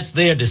 that's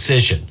their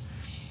decision,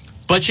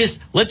 but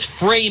just let's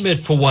frame it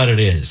for what it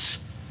is.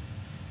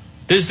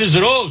 This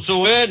isn't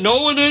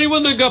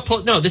anyone that got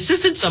pulled. No, this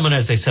isn't someone,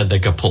 as I said,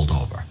 that got pulled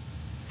over.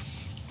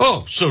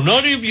 Oh, so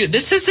none of you,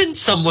 this isn't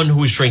someone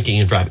who was drinking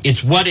and driving.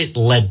 It's what it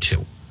led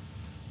to.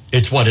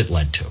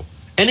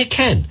 And it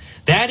can.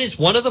 That is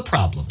one of the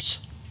problems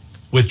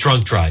with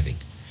drunk driving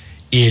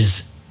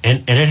is,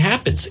 and it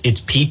happens. It's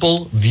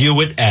people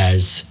view it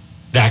as,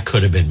 that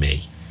could have been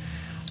me.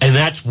 And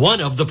that's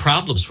one of the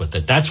problems with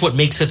it. That's what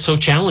makes it so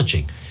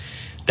challenging.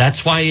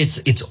 That's why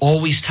it's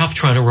always tough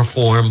trying to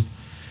reform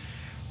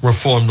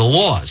the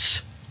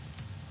laws.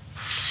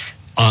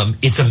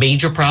 It's a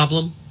major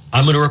problem.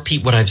 I'm going to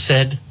repeat what I've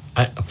said.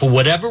 For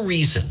whatever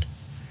reason,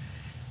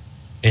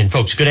 and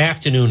folks, good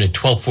afternoon at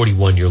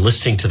 1241. You're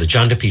listening to the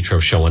John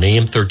DePietro Show on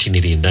AM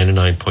 1380 and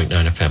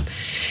 99.9 FM.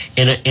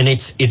 And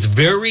it's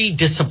very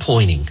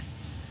disappointing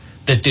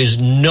that there's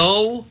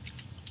no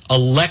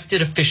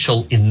elected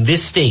official in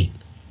this state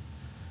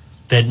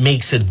that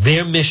makes it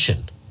their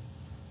mission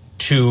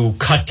to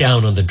cut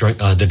down on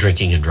the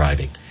drinking and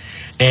driving.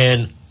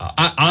 And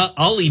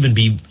I'll even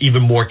be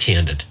even more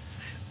candid.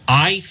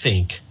 I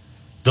think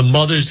the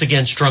Mothers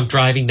Against Drunk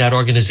Driving, that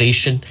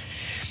organization,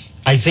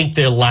 I think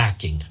they're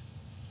lacking.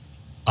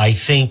 I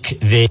think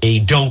they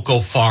don't go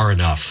far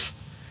enough.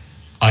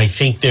 I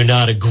think they're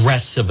not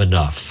aggressive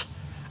enough.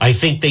 I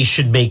think they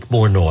should make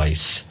more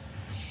noise.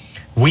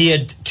 We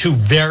had two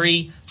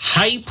very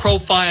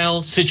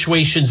high-profile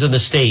situations in the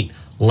state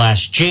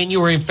last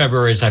January and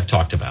February, as I've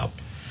talked about.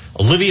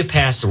 Olivia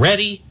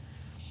Passaretti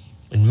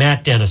and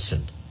Matt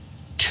Dennison,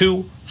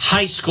 two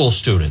high school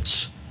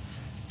students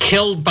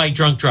killed by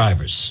drunk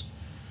drivers.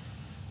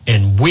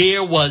 And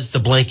where was the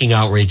blanking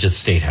outrage at the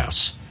State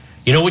House?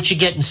 You know what you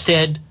get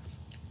instead?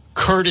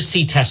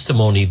 Courtesy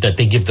testimony that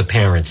they give the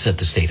parents at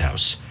the State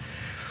House.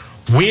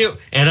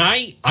 And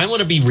I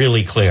want to be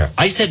really clear.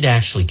 I said to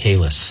Ashley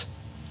Kalis,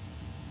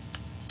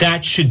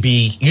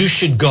 you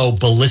should go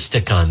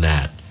ballistic on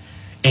that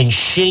and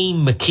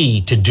shame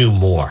McKee to do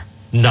more.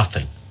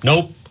 Nothing.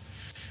 Nope.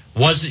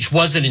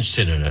 Wasn't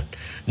interested in it.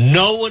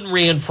 No one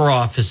ran for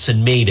office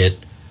and made it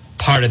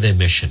part of their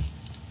mission.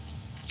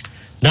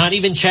 Not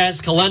even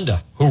Chaz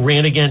Kalenda, who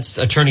ran against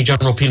Attorney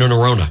General Peter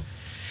Nerona.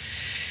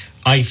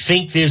 I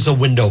think there's a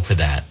window for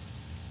that.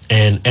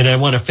 And I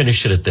want to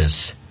finish it at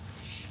this.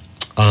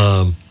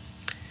 As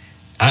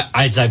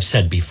I've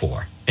said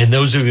before, and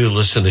those of you who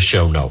listen to the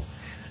show know,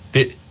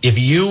 that if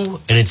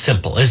you, and it's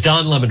simple, as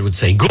Don Lemon would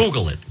say,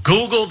 Google it.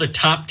 Google the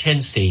top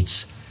 10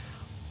 states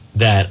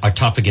that are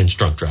tough against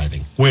drunk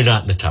driving. We're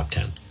not in the top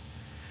 10.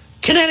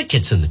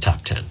 Connecticut's in the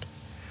top 10.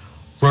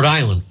 Rhode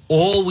Island,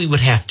 all we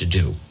would have to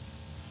do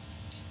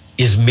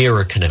is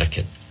mirror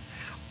Connecticut.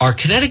 Are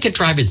Connecticut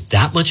drivers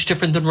that much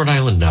different than Rhode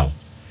Island? No.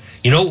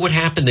 You know what would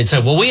happen? They'd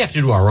say, well, we have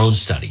to do our own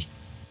study.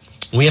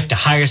 We have to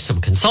hire some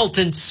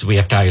consultants. We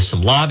have to hire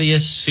some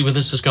lobbyists, see where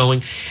this is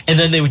going. And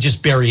then they would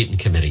just bury it in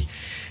committee.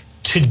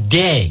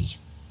 Today,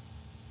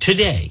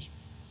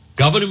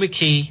 Governor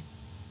McKee,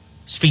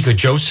 Speaker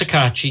Joe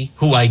Sacacci,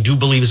 who I do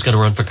believe is going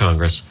to run for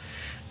Congress,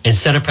 and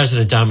Senate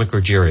President Dominic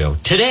Ruggiero,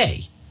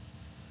 today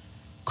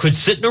could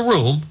sit in a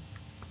room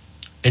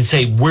and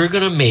say, we're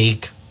going to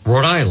make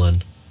Rhode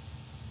Island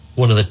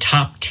one of the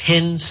top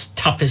 10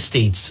 toughest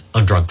states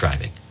on drunk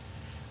driving,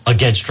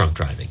 against drunk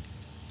driving,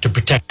 to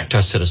protect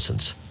our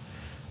citizens.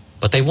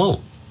 But they won't.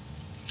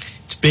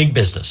 It's big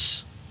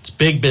business. It's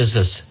big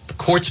business. The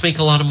courts make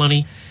a lot of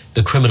money.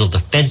 The criminal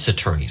defense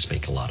attorneys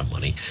make a lot of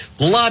money.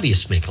 The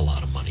lobbyists make a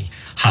lot of money.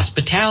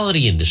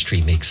 Hospitality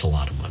industry makes a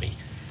lot of money.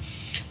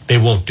 They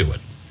won't do it.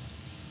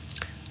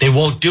 They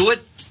won't do it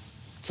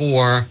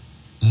for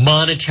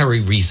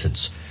monetary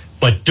reasons.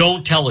 But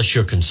don't tell us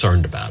you're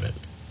concerned about it,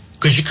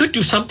 because you could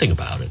do something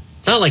about it.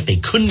 It's not like they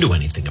couldn't do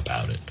anything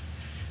about it.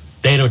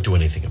 They don't do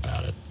anything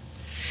about it.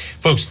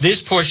 Folks,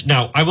 this portion,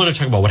 now I want to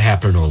talk about what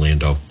happened in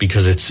Orlando,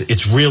 because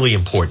it's really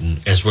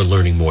important as we're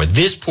learning more.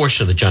 This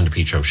portion of the John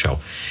DePietro Show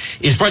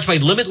is brought to you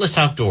by Limitless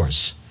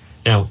Outdoors.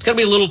 Now, it's going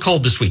to be a little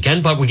cold this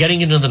weekend, but we're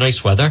getting into the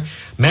nice weather.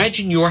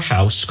 Imagine your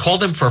house. Call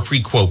them for a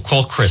free quote.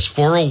 Call Chris,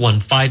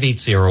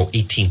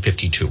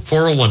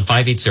 401-580-1852.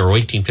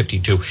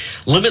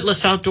 401-580-1852.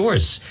 Limitless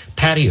Outdoors.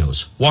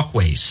 Patios,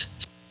 walkways,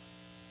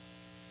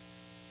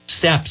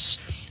 steps.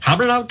 How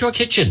about an outdoor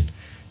kitchen?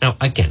 Now,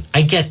 again,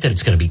 I get that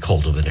it's going to be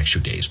cold over the next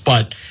few days,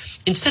 but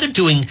instead of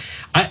doing,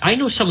 I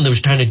know someone that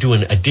was trying to do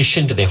an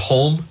addition to their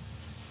home.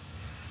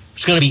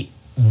 It's going to be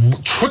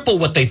triple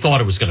what they thought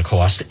it was going to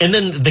cost. And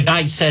then the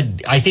guy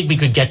said, I think we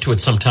could get to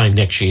it sometime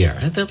next year.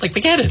 And they're like,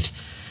 forget it.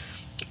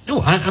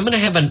 No, I'm going to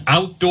have an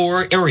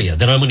outdoor area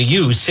that I'm going to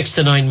use 6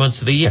 to 9 months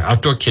of the year.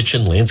 Outdoor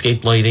kitchen,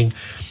 landscape lighting.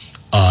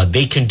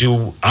 They can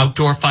do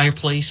outdoor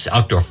fireplace,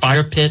 outdoor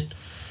fire pit,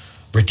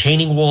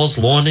 retaining walls,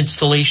 lawn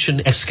installation,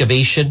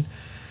 excavation.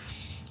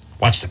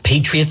 Watch the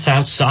Patriots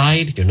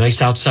outside, your nice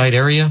outside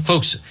area.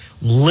 Folks,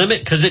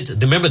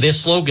 because remember their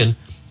slogan,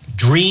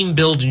 dream,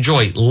 build,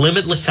 enjoy.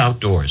 Limitless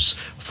Outdoors.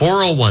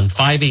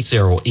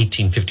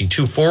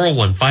 401-580-1852.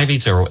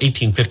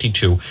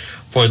 401-580-1852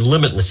 for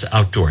Limitless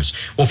Outdoors.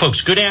 Well,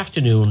 folks, good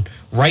afternoon.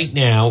 Right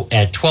now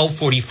at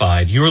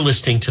 12:45, you're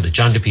listening to the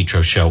John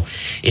DePietro Show.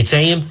 It's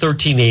AM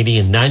 1380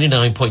 and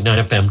 99.9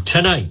 FM.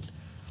 Tonight,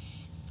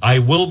 I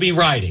will be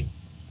riding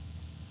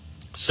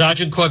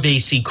Sergeant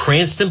Corvese,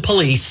 Cranston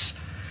Police.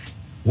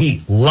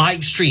 We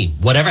live stream.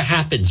 Whatever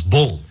happens,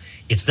 boom.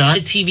 It's not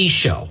a TV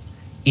show.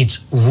 It's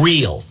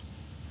real.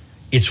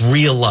 It's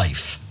real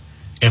life.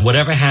 And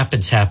whatever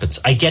happens, happens.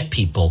 I get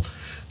people.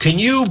 Can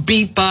you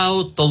beep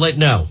out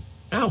the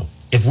No.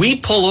 If we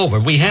pull over,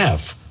 we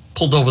have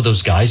pulled over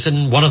those guys,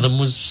 and one of them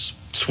was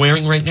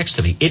swearing right next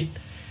to me.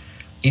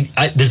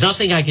 There's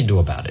nothing I can do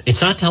about it.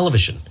 It's not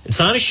television. It's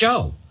not a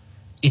show.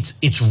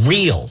 It's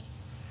real.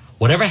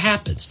 Whatever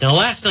happens. Now,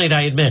 last night,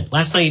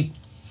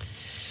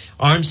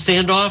 armed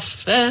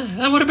standoff,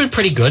 that would have been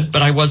pretty good,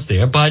 but I was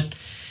there. But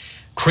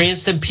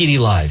Cranston PD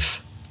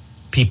Live,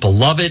 people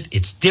love it.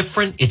 It's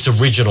different. It's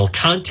original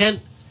content.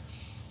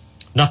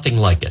 Nothing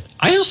like it.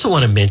 I also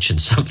want to mention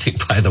something,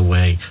 by the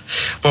way,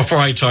 before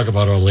I talk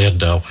about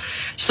Orlando.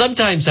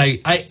 Sometimes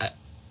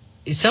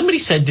somebody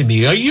said to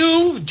me,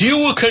 do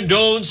you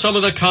condone some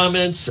of the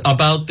comments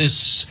about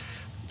this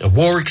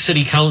Warwick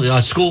City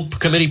school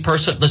committee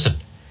person? Listen,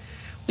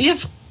 we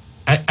have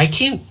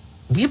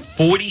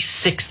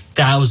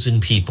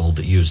 46,000 people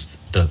that use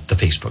the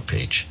Facebook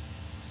page.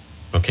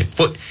 Okay.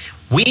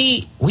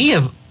 We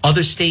have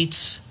other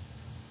states,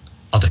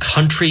 other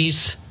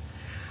countries.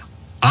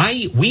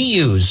 We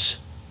use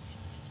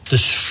the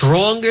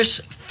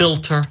strongest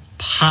filter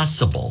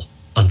possible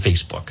on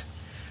Facebook.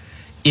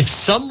 If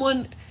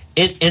someone,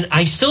 and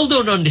I still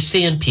don't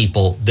understand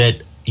people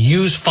that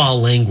use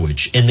foul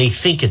language and they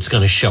think it's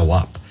going to show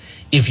up.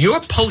 If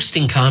you're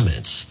posting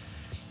comments,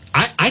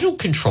 I don't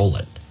control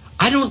it.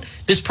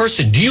 This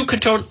person, do you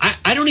control?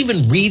 I don't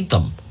even read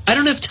them. I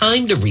don't have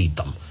time to read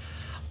them.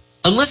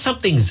 Unless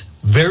something's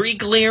very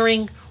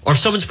glaring or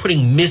someone's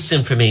putting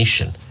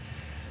misinformation.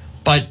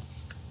 But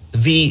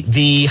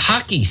the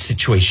hockey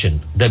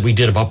situation that we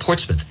did about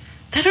Portsmouth,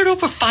 that had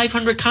over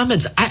 500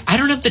 comments. I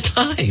don't have the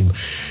time.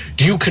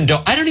 Do you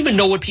condone? I don't even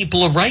know what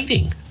people are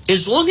writing.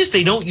 As long as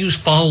they don't use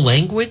foul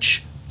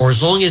language, or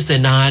as long as they're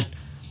not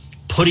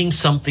putting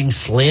something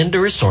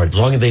slanderous, or as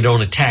long as they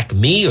don't attack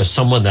me or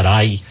someone that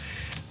I,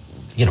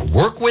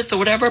 work with or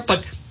whatever.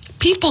 But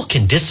people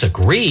can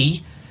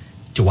disagree.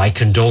 Do I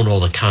condone all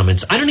the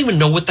comments? I don't even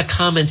know what the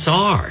comments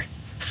are.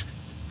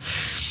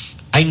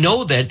 I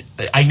know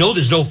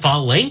there's no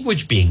foul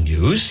language being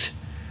used,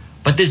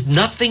 but there's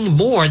nothing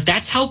more.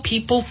 That's how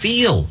people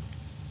feel.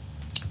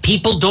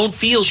 People don't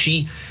feel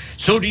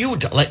so do you,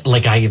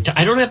 like I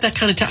don't have that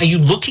kind of time. Are you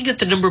looking at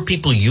the number of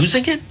people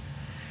using it?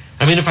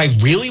 I mean, if I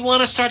really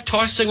want to start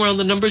tossing around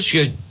the numbers,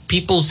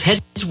 people's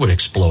heads would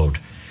explode.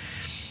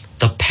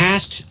 The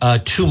past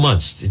 2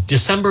 months,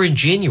 December and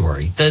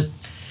January, the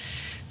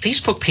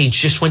Facebook page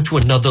just went to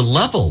another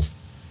level.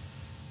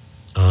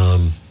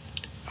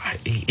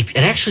 It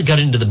actually got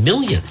into the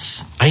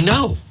millions. I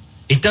know.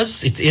 It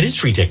does. It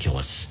is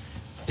ridiculous.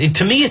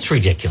 To me, it's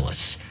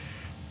ridiculous.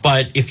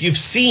 But if you've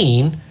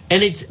seen,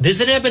 and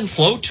there's an ebb and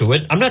flow to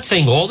it. I'm not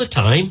saying all the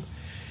time,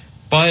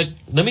 but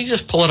let me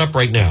just pull it up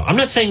right now. I'm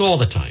not saying all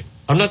the time.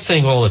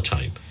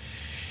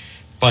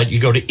 But you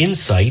go to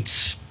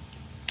Insights,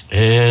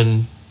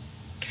 and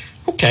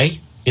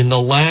okay, in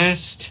the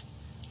last,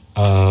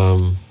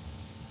 what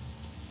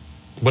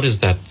is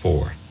that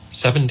for?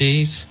 7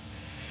 days?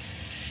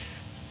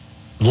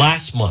 In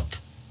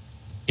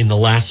the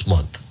last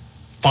month,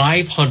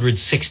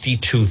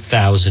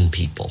 562,000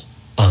 people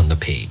on the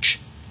page.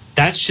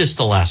 That's just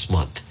the last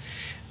month.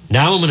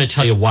 Now I'm going to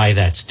tell you why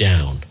that's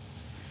down.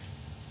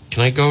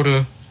 Can I go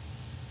to...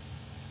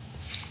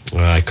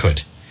 I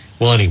could.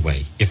 Well,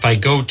 anyway, if I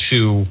go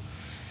to...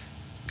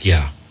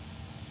 Yeah.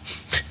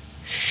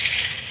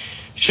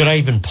 Should I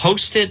even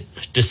post it?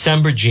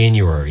 December,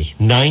 January,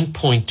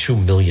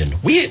 9.2 million.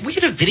 We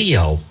had a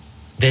video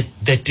that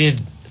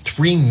did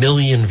 3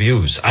 million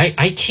views.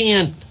 I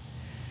can't.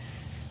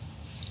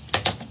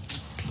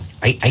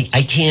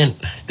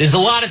 There's a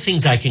lot of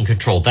things I can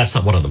control. That's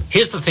not one of them.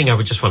 Here's the thing I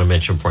would just want to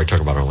mention before I talk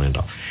about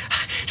Orlando.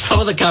 Some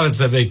of the comments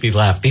that make me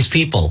laugh. These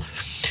people.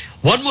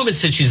 One woman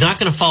said she's not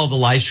going to follow the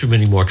live stream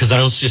anymore because I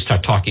don't just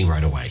start talking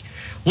right away.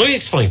 Let me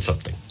explain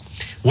something.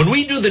 When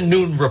we do the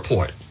noon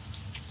report,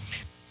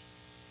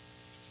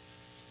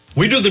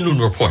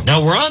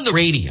 now we're on the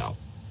radio.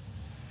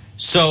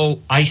 So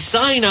I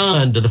sign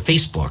on to the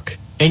Facebook,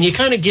 and you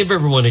kind of give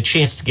everyone a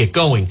chance to get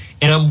going.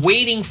 And I'm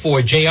waiting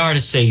for JR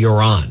to say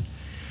you're on.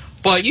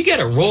 But you get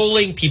it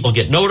rolling. People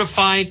get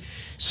notified.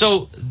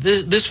 So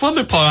this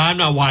woman, Paul, I'm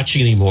not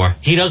watching anymore.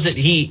 He doesn't.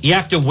 You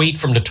have to wait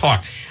for him to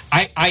talk.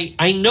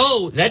 I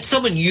know that's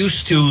someone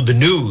used to the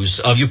news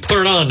of you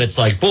put it on. It's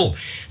like boom.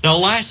 Now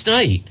last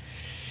night,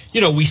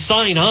 we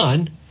sign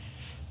on,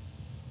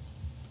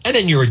 and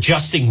then you're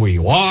adjusting where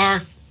you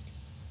are,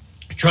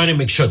 trying to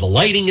make sure the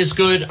lighting is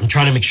good. I'm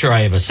trying to make sure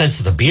I have a sense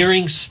of the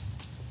bearings.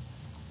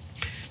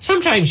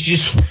 Sometimes you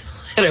just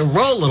let it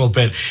roll a little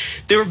bit.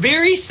 There are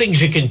various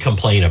things you can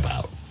complain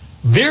about.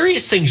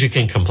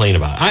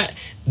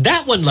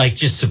 That one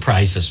just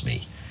surprises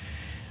me.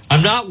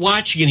 I'm not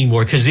watching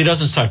anymore because he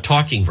doesn't start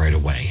talking right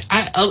away.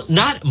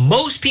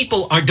 Most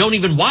people don't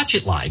even watch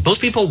it live. Most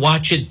people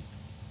watch it.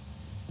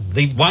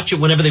 They watch it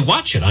whenever they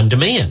watch it on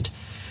demand.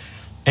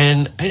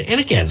 And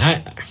again,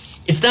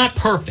 it's not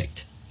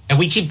perfect, and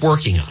we keep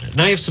working on it.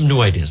 And I have some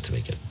new ideas to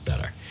make it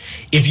better.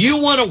 If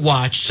you want to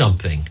watch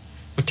something,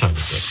 what time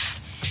is it?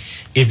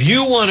 If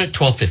you want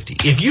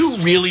 12:50. If you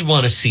really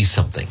want to see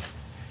something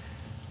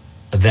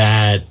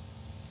that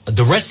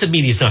the rest of the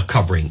media is not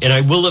covering. And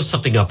I will have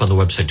something up on the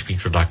website,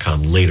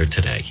 DePietro.com, later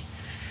today.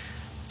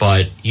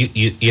 But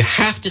you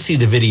have to see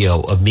the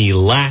video of me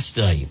last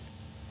night,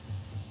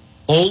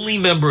 only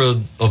member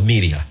of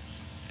media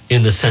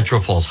in the Central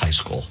Falls High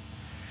School.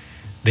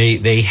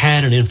 They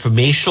had an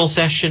informational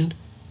session,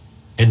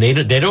 and they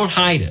don't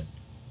hide it.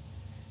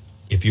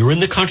 If you're in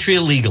the country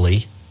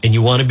illegally and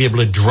you want to be able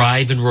to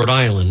drive in Rhode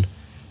Island,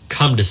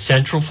 come to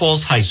Central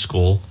Falls High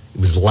School.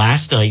 It was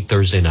last night,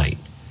 Thursday night.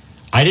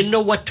 I didn't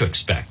know what to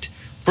expect.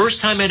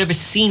 First time I'd ever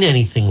seen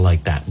anything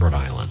like that in Rhode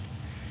Island.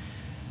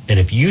 And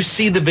if you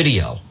see the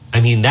video,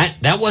 I mean,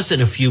 that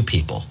wasn't a few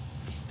people.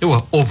 There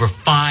were over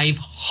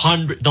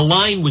 500. The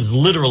line was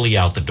literally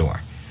out the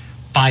door.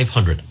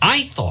 500.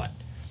 I thought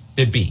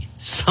there'd be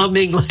some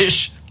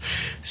English,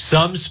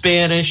 some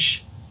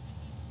Spanish.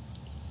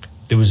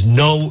 There was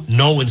no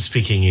one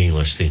speaking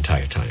English the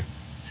entire time.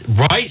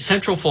 Right?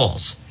 Central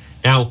Falls.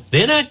 Now,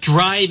 they're not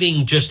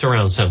driving just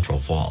around Central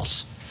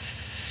Falls.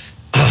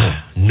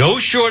 No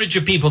shortage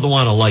of people that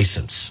want a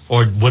license,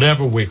 or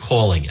whatever we're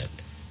calling it,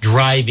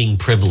 driving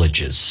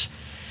privileges.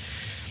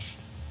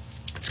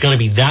 It's going to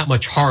be that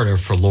much harder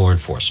for law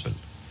enforcement.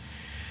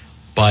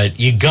 But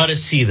you got to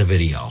see the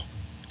video.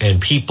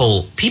 And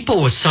people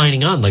were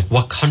signing on like,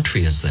 what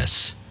country is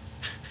this?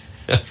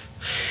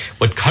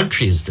 What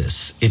country is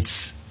this?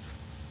 It's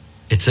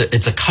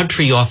a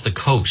country off the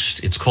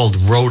coast. It's called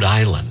Rhode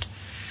Island.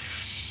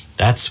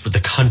 That's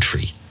the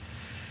country.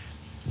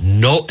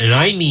 No, and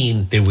I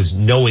mean, there was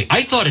no way.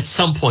 I thought at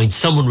some point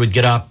someone would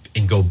get up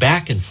and go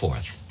back and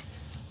forth.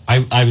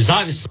 I was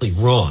obviously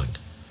wrong.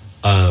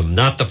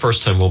 Not the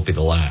first time, won't be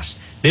the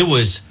last. There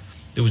wasn't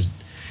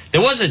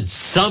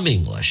some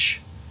English.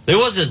 There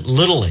wasn't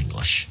little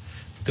English.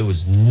 There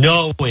was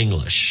no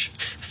English.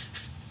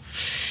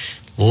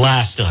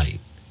 Last night,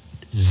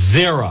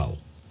 zero.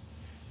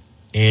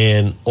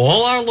 And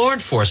all our law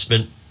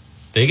enforcement,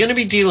 they're going to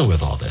be dealing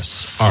with all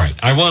this. All right,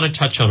 I want to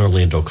touch on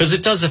Orlando because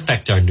it does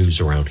affect our news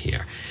around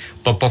here.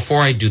 But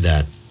before I do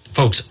that,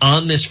 folks,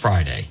 on this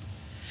Friday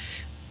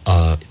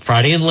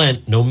in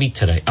Lent, no meat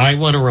today, I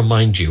want to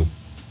remind you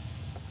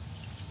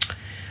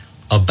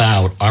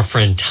about our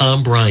friend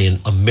Tom Bryan,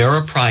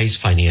 Ameriprise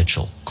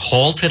Financial.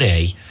 Call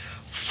today,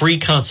 free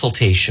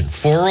consultation,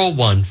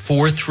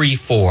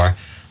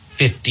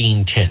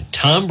 401-434-1510.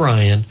 Tom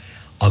Bryan,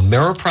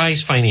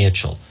 Ameriprise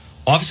Financial.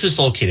 Office is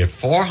located at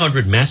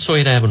 400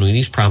 Massasoit Avenue in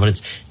East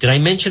Providence. Did I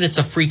mention it's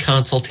a free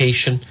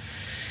consultation?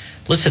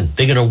 Listen,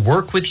 they're going to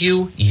work with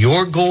you,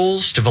 your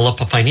goals, develop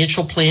a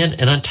financial plan,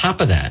 and on top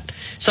of that,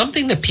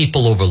 something that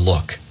people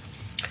overlook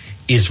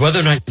is whether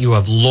or not you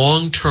have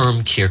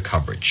long-term care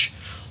coverage.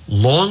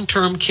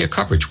 Long-term care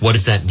coverage, what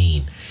does that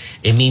mean?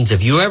 It means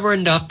if you ever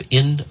end up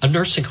in a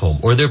nursing home,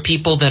 or there are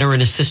people that are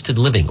in assisted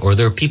living, or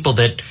there are people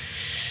that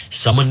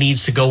someone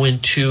needs to go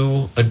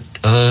into a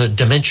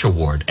dementia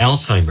ward,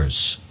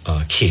 Alzheimer's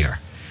care.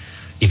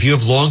 If you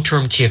have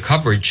long-term care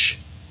coverage,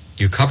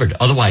 you're covered.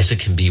 Otherwise, it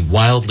can be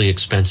wildly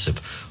expensive.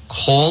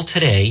 Call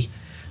today.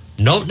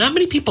 No, not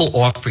many people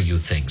offer you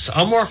things.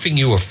 I'm offering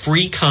you a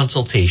free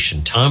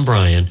consultation. Tom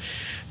Bryan,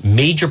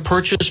 major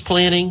purchase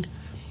planning,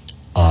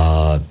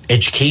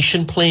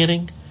 education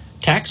planning,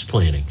 tax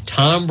planning.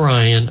 Tom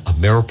Bryan,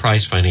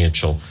 Ameriprise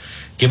Financial.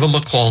 Give them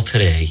a call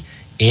today.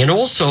 And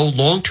also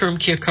long-term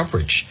care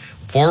coverage,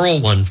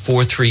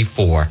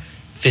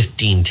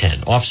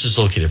 401-434-1510. Offices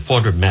located at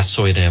 400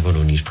 Massasoit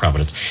Avenue in East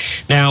Providence.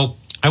 Now,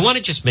 I want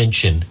to just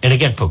mention, and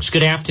again, folks,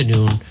 good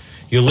afternoon.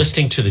 You're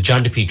listening to the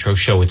John DePietro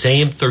Show. It's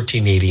AM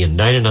 1380 and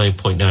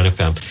 99.9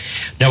 FM.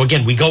 Now,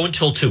 again, we go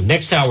until 2.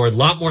 Next hour, a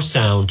lot more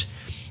sound.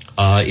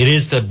 It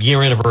is the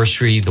year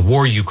anniversary, the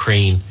war in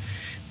Ukraine,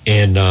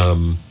 and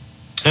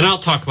I'll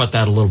talk about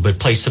that a little bit,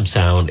 play some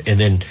sound, and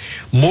then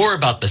more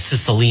about the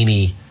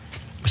Cicilline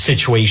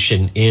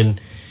situation in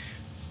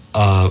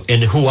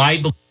who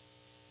I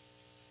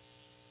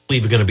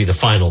believe are going to be the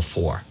Final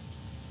Four.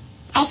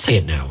 I'll say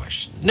it now.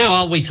 No,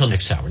 I'll wait till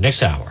next hour.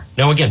 Next hour.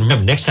 Now, again,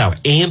 remember, next hour,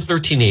 AM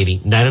 1380,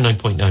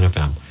 99.9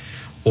 FM,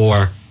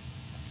 or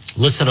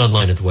listen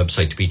online at the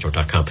website,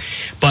 DePietro.com.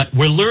 But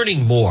we're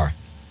learning more.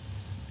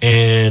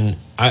 And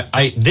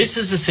this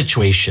is a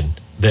situation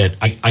that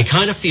I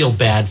kind of feel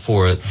bad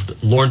for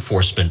law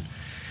enforcement,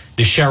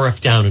 the sheriff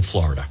down in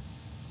Florida,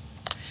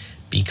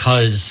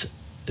 because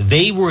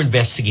they were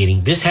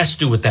investigating. This has to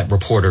do with that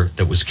reporter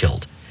that was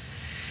killed.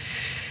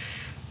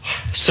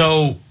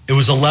 So it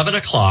was 11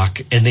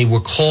 o'clock, and they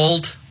were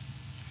called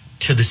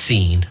to the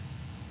scene,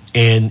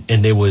 and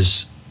there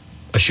was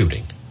a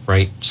shooting,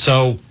 right?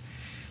 So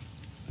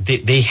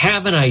they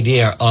have an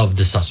idea of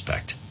the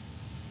suspect.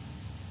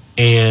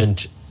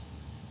 And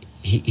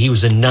he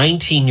was a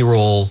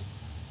 19-year-old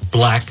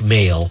black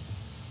male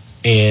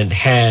and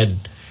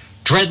had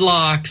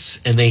dreadlocks,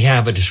 and they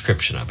have a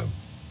description of him.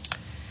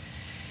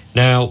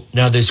 Now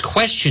there's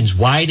questions.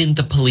 Why didn't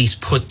the police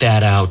put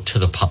that out to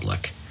the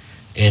public?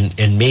 And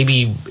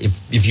maybe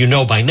if you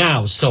know by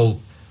now, so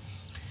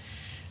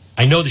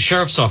I know the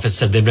sheriff's office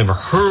said they've never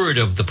heard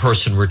of the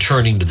person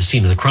returning to the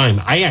scene of the crime.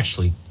 I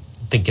actually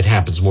think it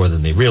happens more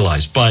than they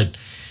realize. But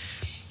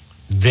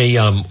they,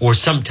 or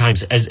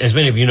sometimes, as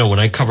many of you know, when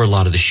I cover a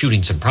lot of the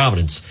shootings in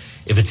Providence,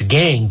 if it's a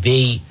gang,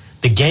 the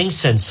gang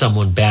sends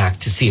someone back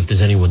to see if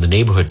there's anyone in the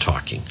neighborhood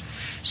talking.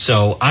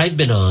 So I've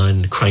been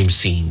on crime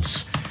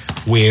scenes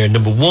where,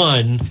 number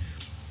one,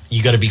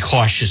 you got to be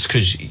cautious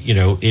because, you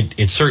know,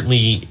 it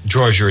certainly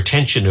draws your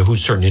attention to who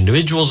certain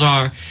individuals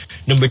are.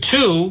 Number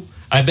two,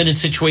 I've been in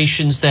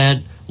situations that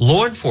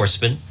law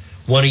enforcement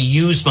want to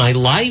use my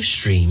live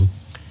stream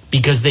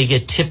because they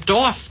get tipped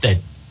off that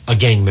a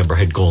gang member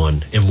had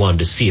gone and wanted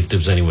to see if there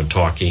was anyone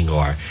talking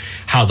or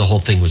how the whole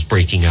thing was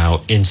breaking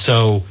out. And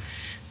so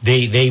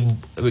they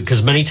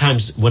because many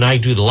times when I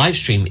do the live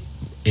stream,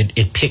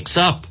 it picks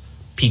up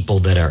people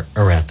that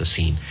are at the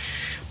scene.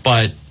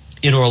 But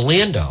in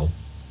Orlando,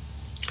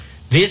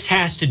 this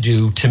has to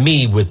do, to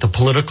me, with the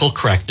political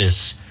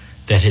correctness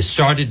that has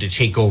started to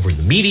take over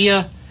the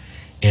media,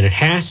 and it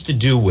has to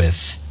do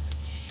with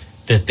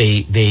that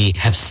they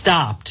have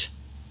stopped,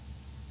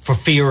 for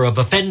fear of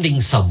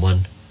offending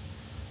someone,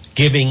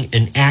 giving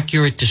an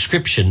accurate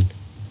description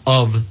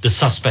of the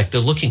suspect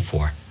they're looking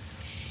for.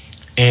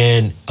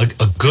 And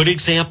a good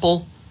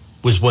example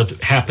was what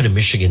happened in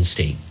Michigan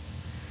State.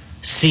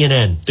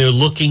 CNN, they're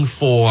looking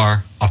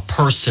for a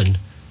person,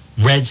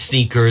 red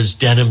sneakers,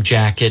 denim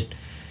jacket.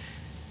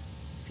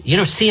 You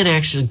know, CNN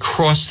actually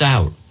crossed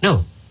out.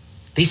 No,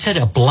 they said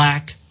a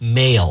black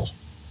male.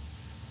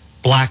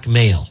 Black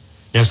male.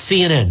 Now,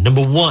 CNN,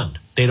 number one,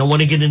 they don't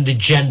want to get into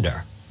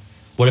gender.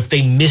 What if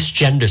they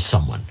misgender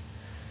someone?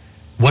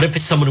 What if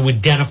it's someone who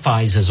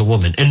identifies as a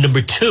woman? And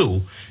number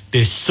two,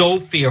 they're so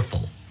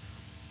fearful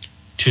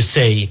to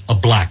say a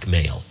black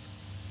male.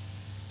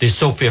 They're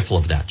so fearful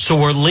of that. So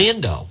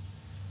Orlando,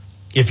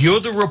 if you're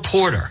the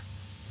reporter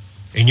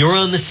and you're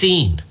on the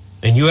scene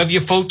and you have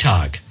your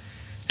photog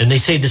and they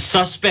say the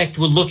suspect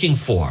we're looking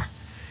for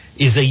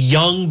is a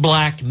young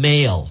black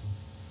male,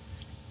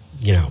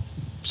 you know,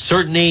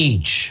 certain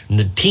age,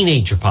 a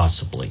teenager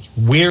possibly,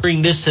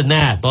 wearing this and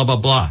that, blah, blah,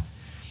 blah.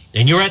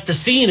 And you're at the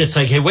scene, it's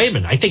like, hey, wait a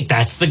minute, I think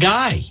that's the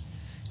guy.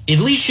 At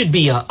least should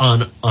be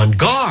on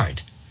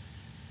guard.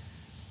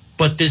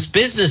 But this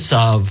business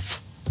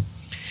of,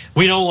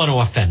 we don't want to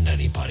offend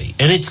anybody.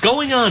 And it's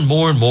going on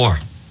more and more.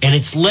 And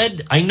it's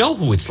led, I know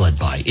who it's led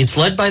by. It's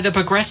led by the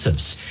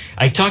progressives.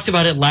 I talked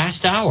about it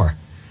last hour.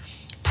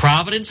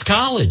 Providence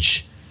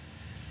College.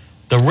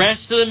 The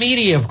rest of the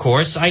media, of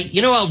course.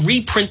 I'll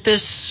reprint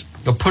this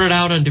or put it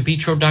out on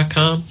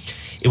DePietro.com.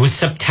 It was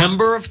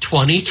September of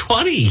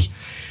 2020.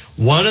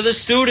 One of the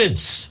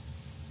students,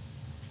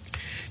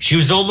 she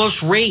was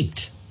almost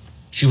raped.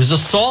 She was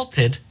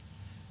assaulted.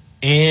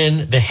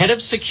 And the head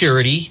of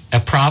security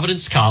at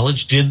Providence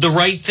College did the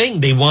right thing.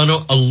 They want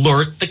to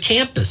alert the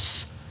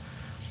campus.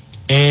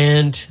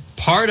 And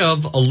part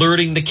of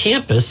alerting the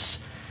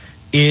campus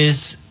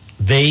is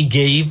they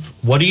gave,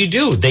 what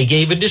do? They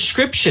gave a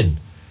description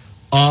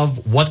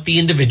of what the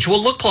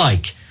individual looked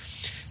like.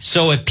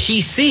 So at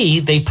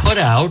PC, they put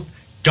out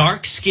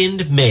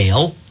dark-skinned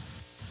male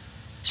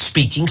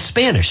speaking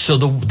Spanish. So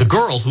the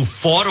girl who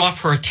fought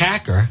off her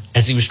attacker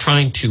as he was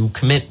trying to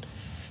commit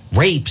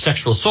rape,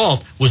 sexual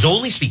assault, was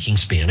only speaking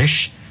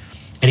Spanish,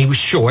 and he was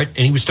short,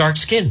 and he was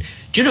dark-skinned.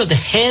 Do you know the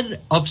head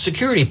of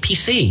security at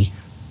PC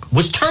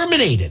was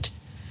terminated?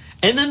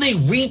 And then they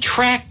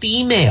retracked the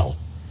email,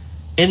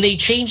 and they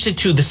changed it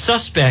to the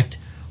suspect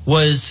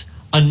was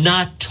a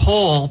not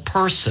tall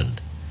person.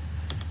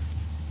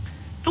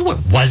 No, it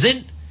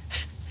wasn't.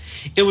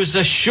 It was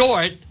a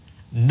short,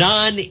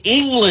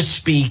 non-English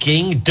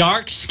speaking,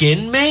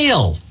 dark-skinned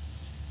male.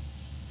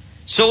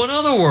 So in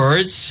other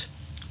words,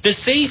 the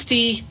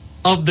safety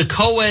of the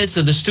co-eds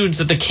and the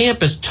students at the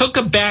campus took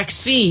a back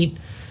seat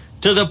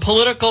to the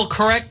political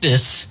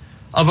correctness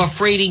of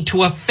afraid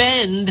to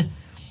offend.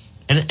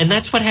 And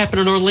that's what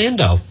happened in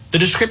Orlando. The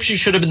description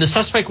should have been the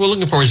suspect we're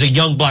looking for is a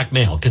young black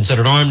male,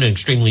 considered armed and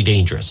extremely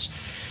dangerous.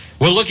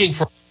 We're looking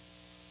for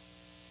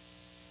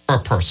a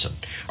person.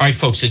 All right,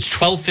 folks, it's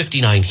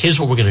 12:59. Here's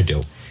what we're going to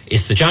do.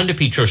 It's the John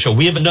DePietro Show.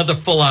 We have another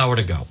full hour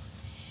to go.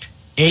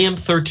 AM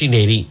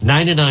 1380,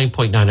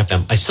 99.9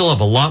 FM. I still have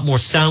a lot more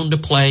sound to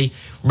play.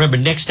 Remember,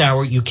 next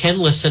hour, you can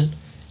listen,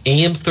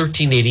 AM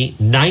 1380,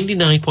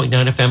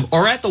 99.9 FM,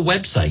 or at the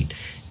website,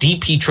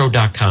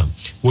 dpetro.com.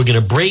 We're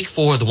going to break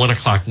for the 1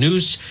 o'clock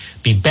news,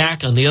 be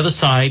back on the other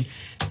side.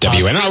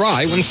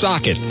 WNRI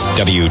Woonsocket,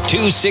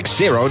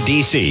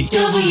 W260DC.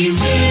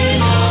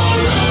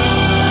 WNRI.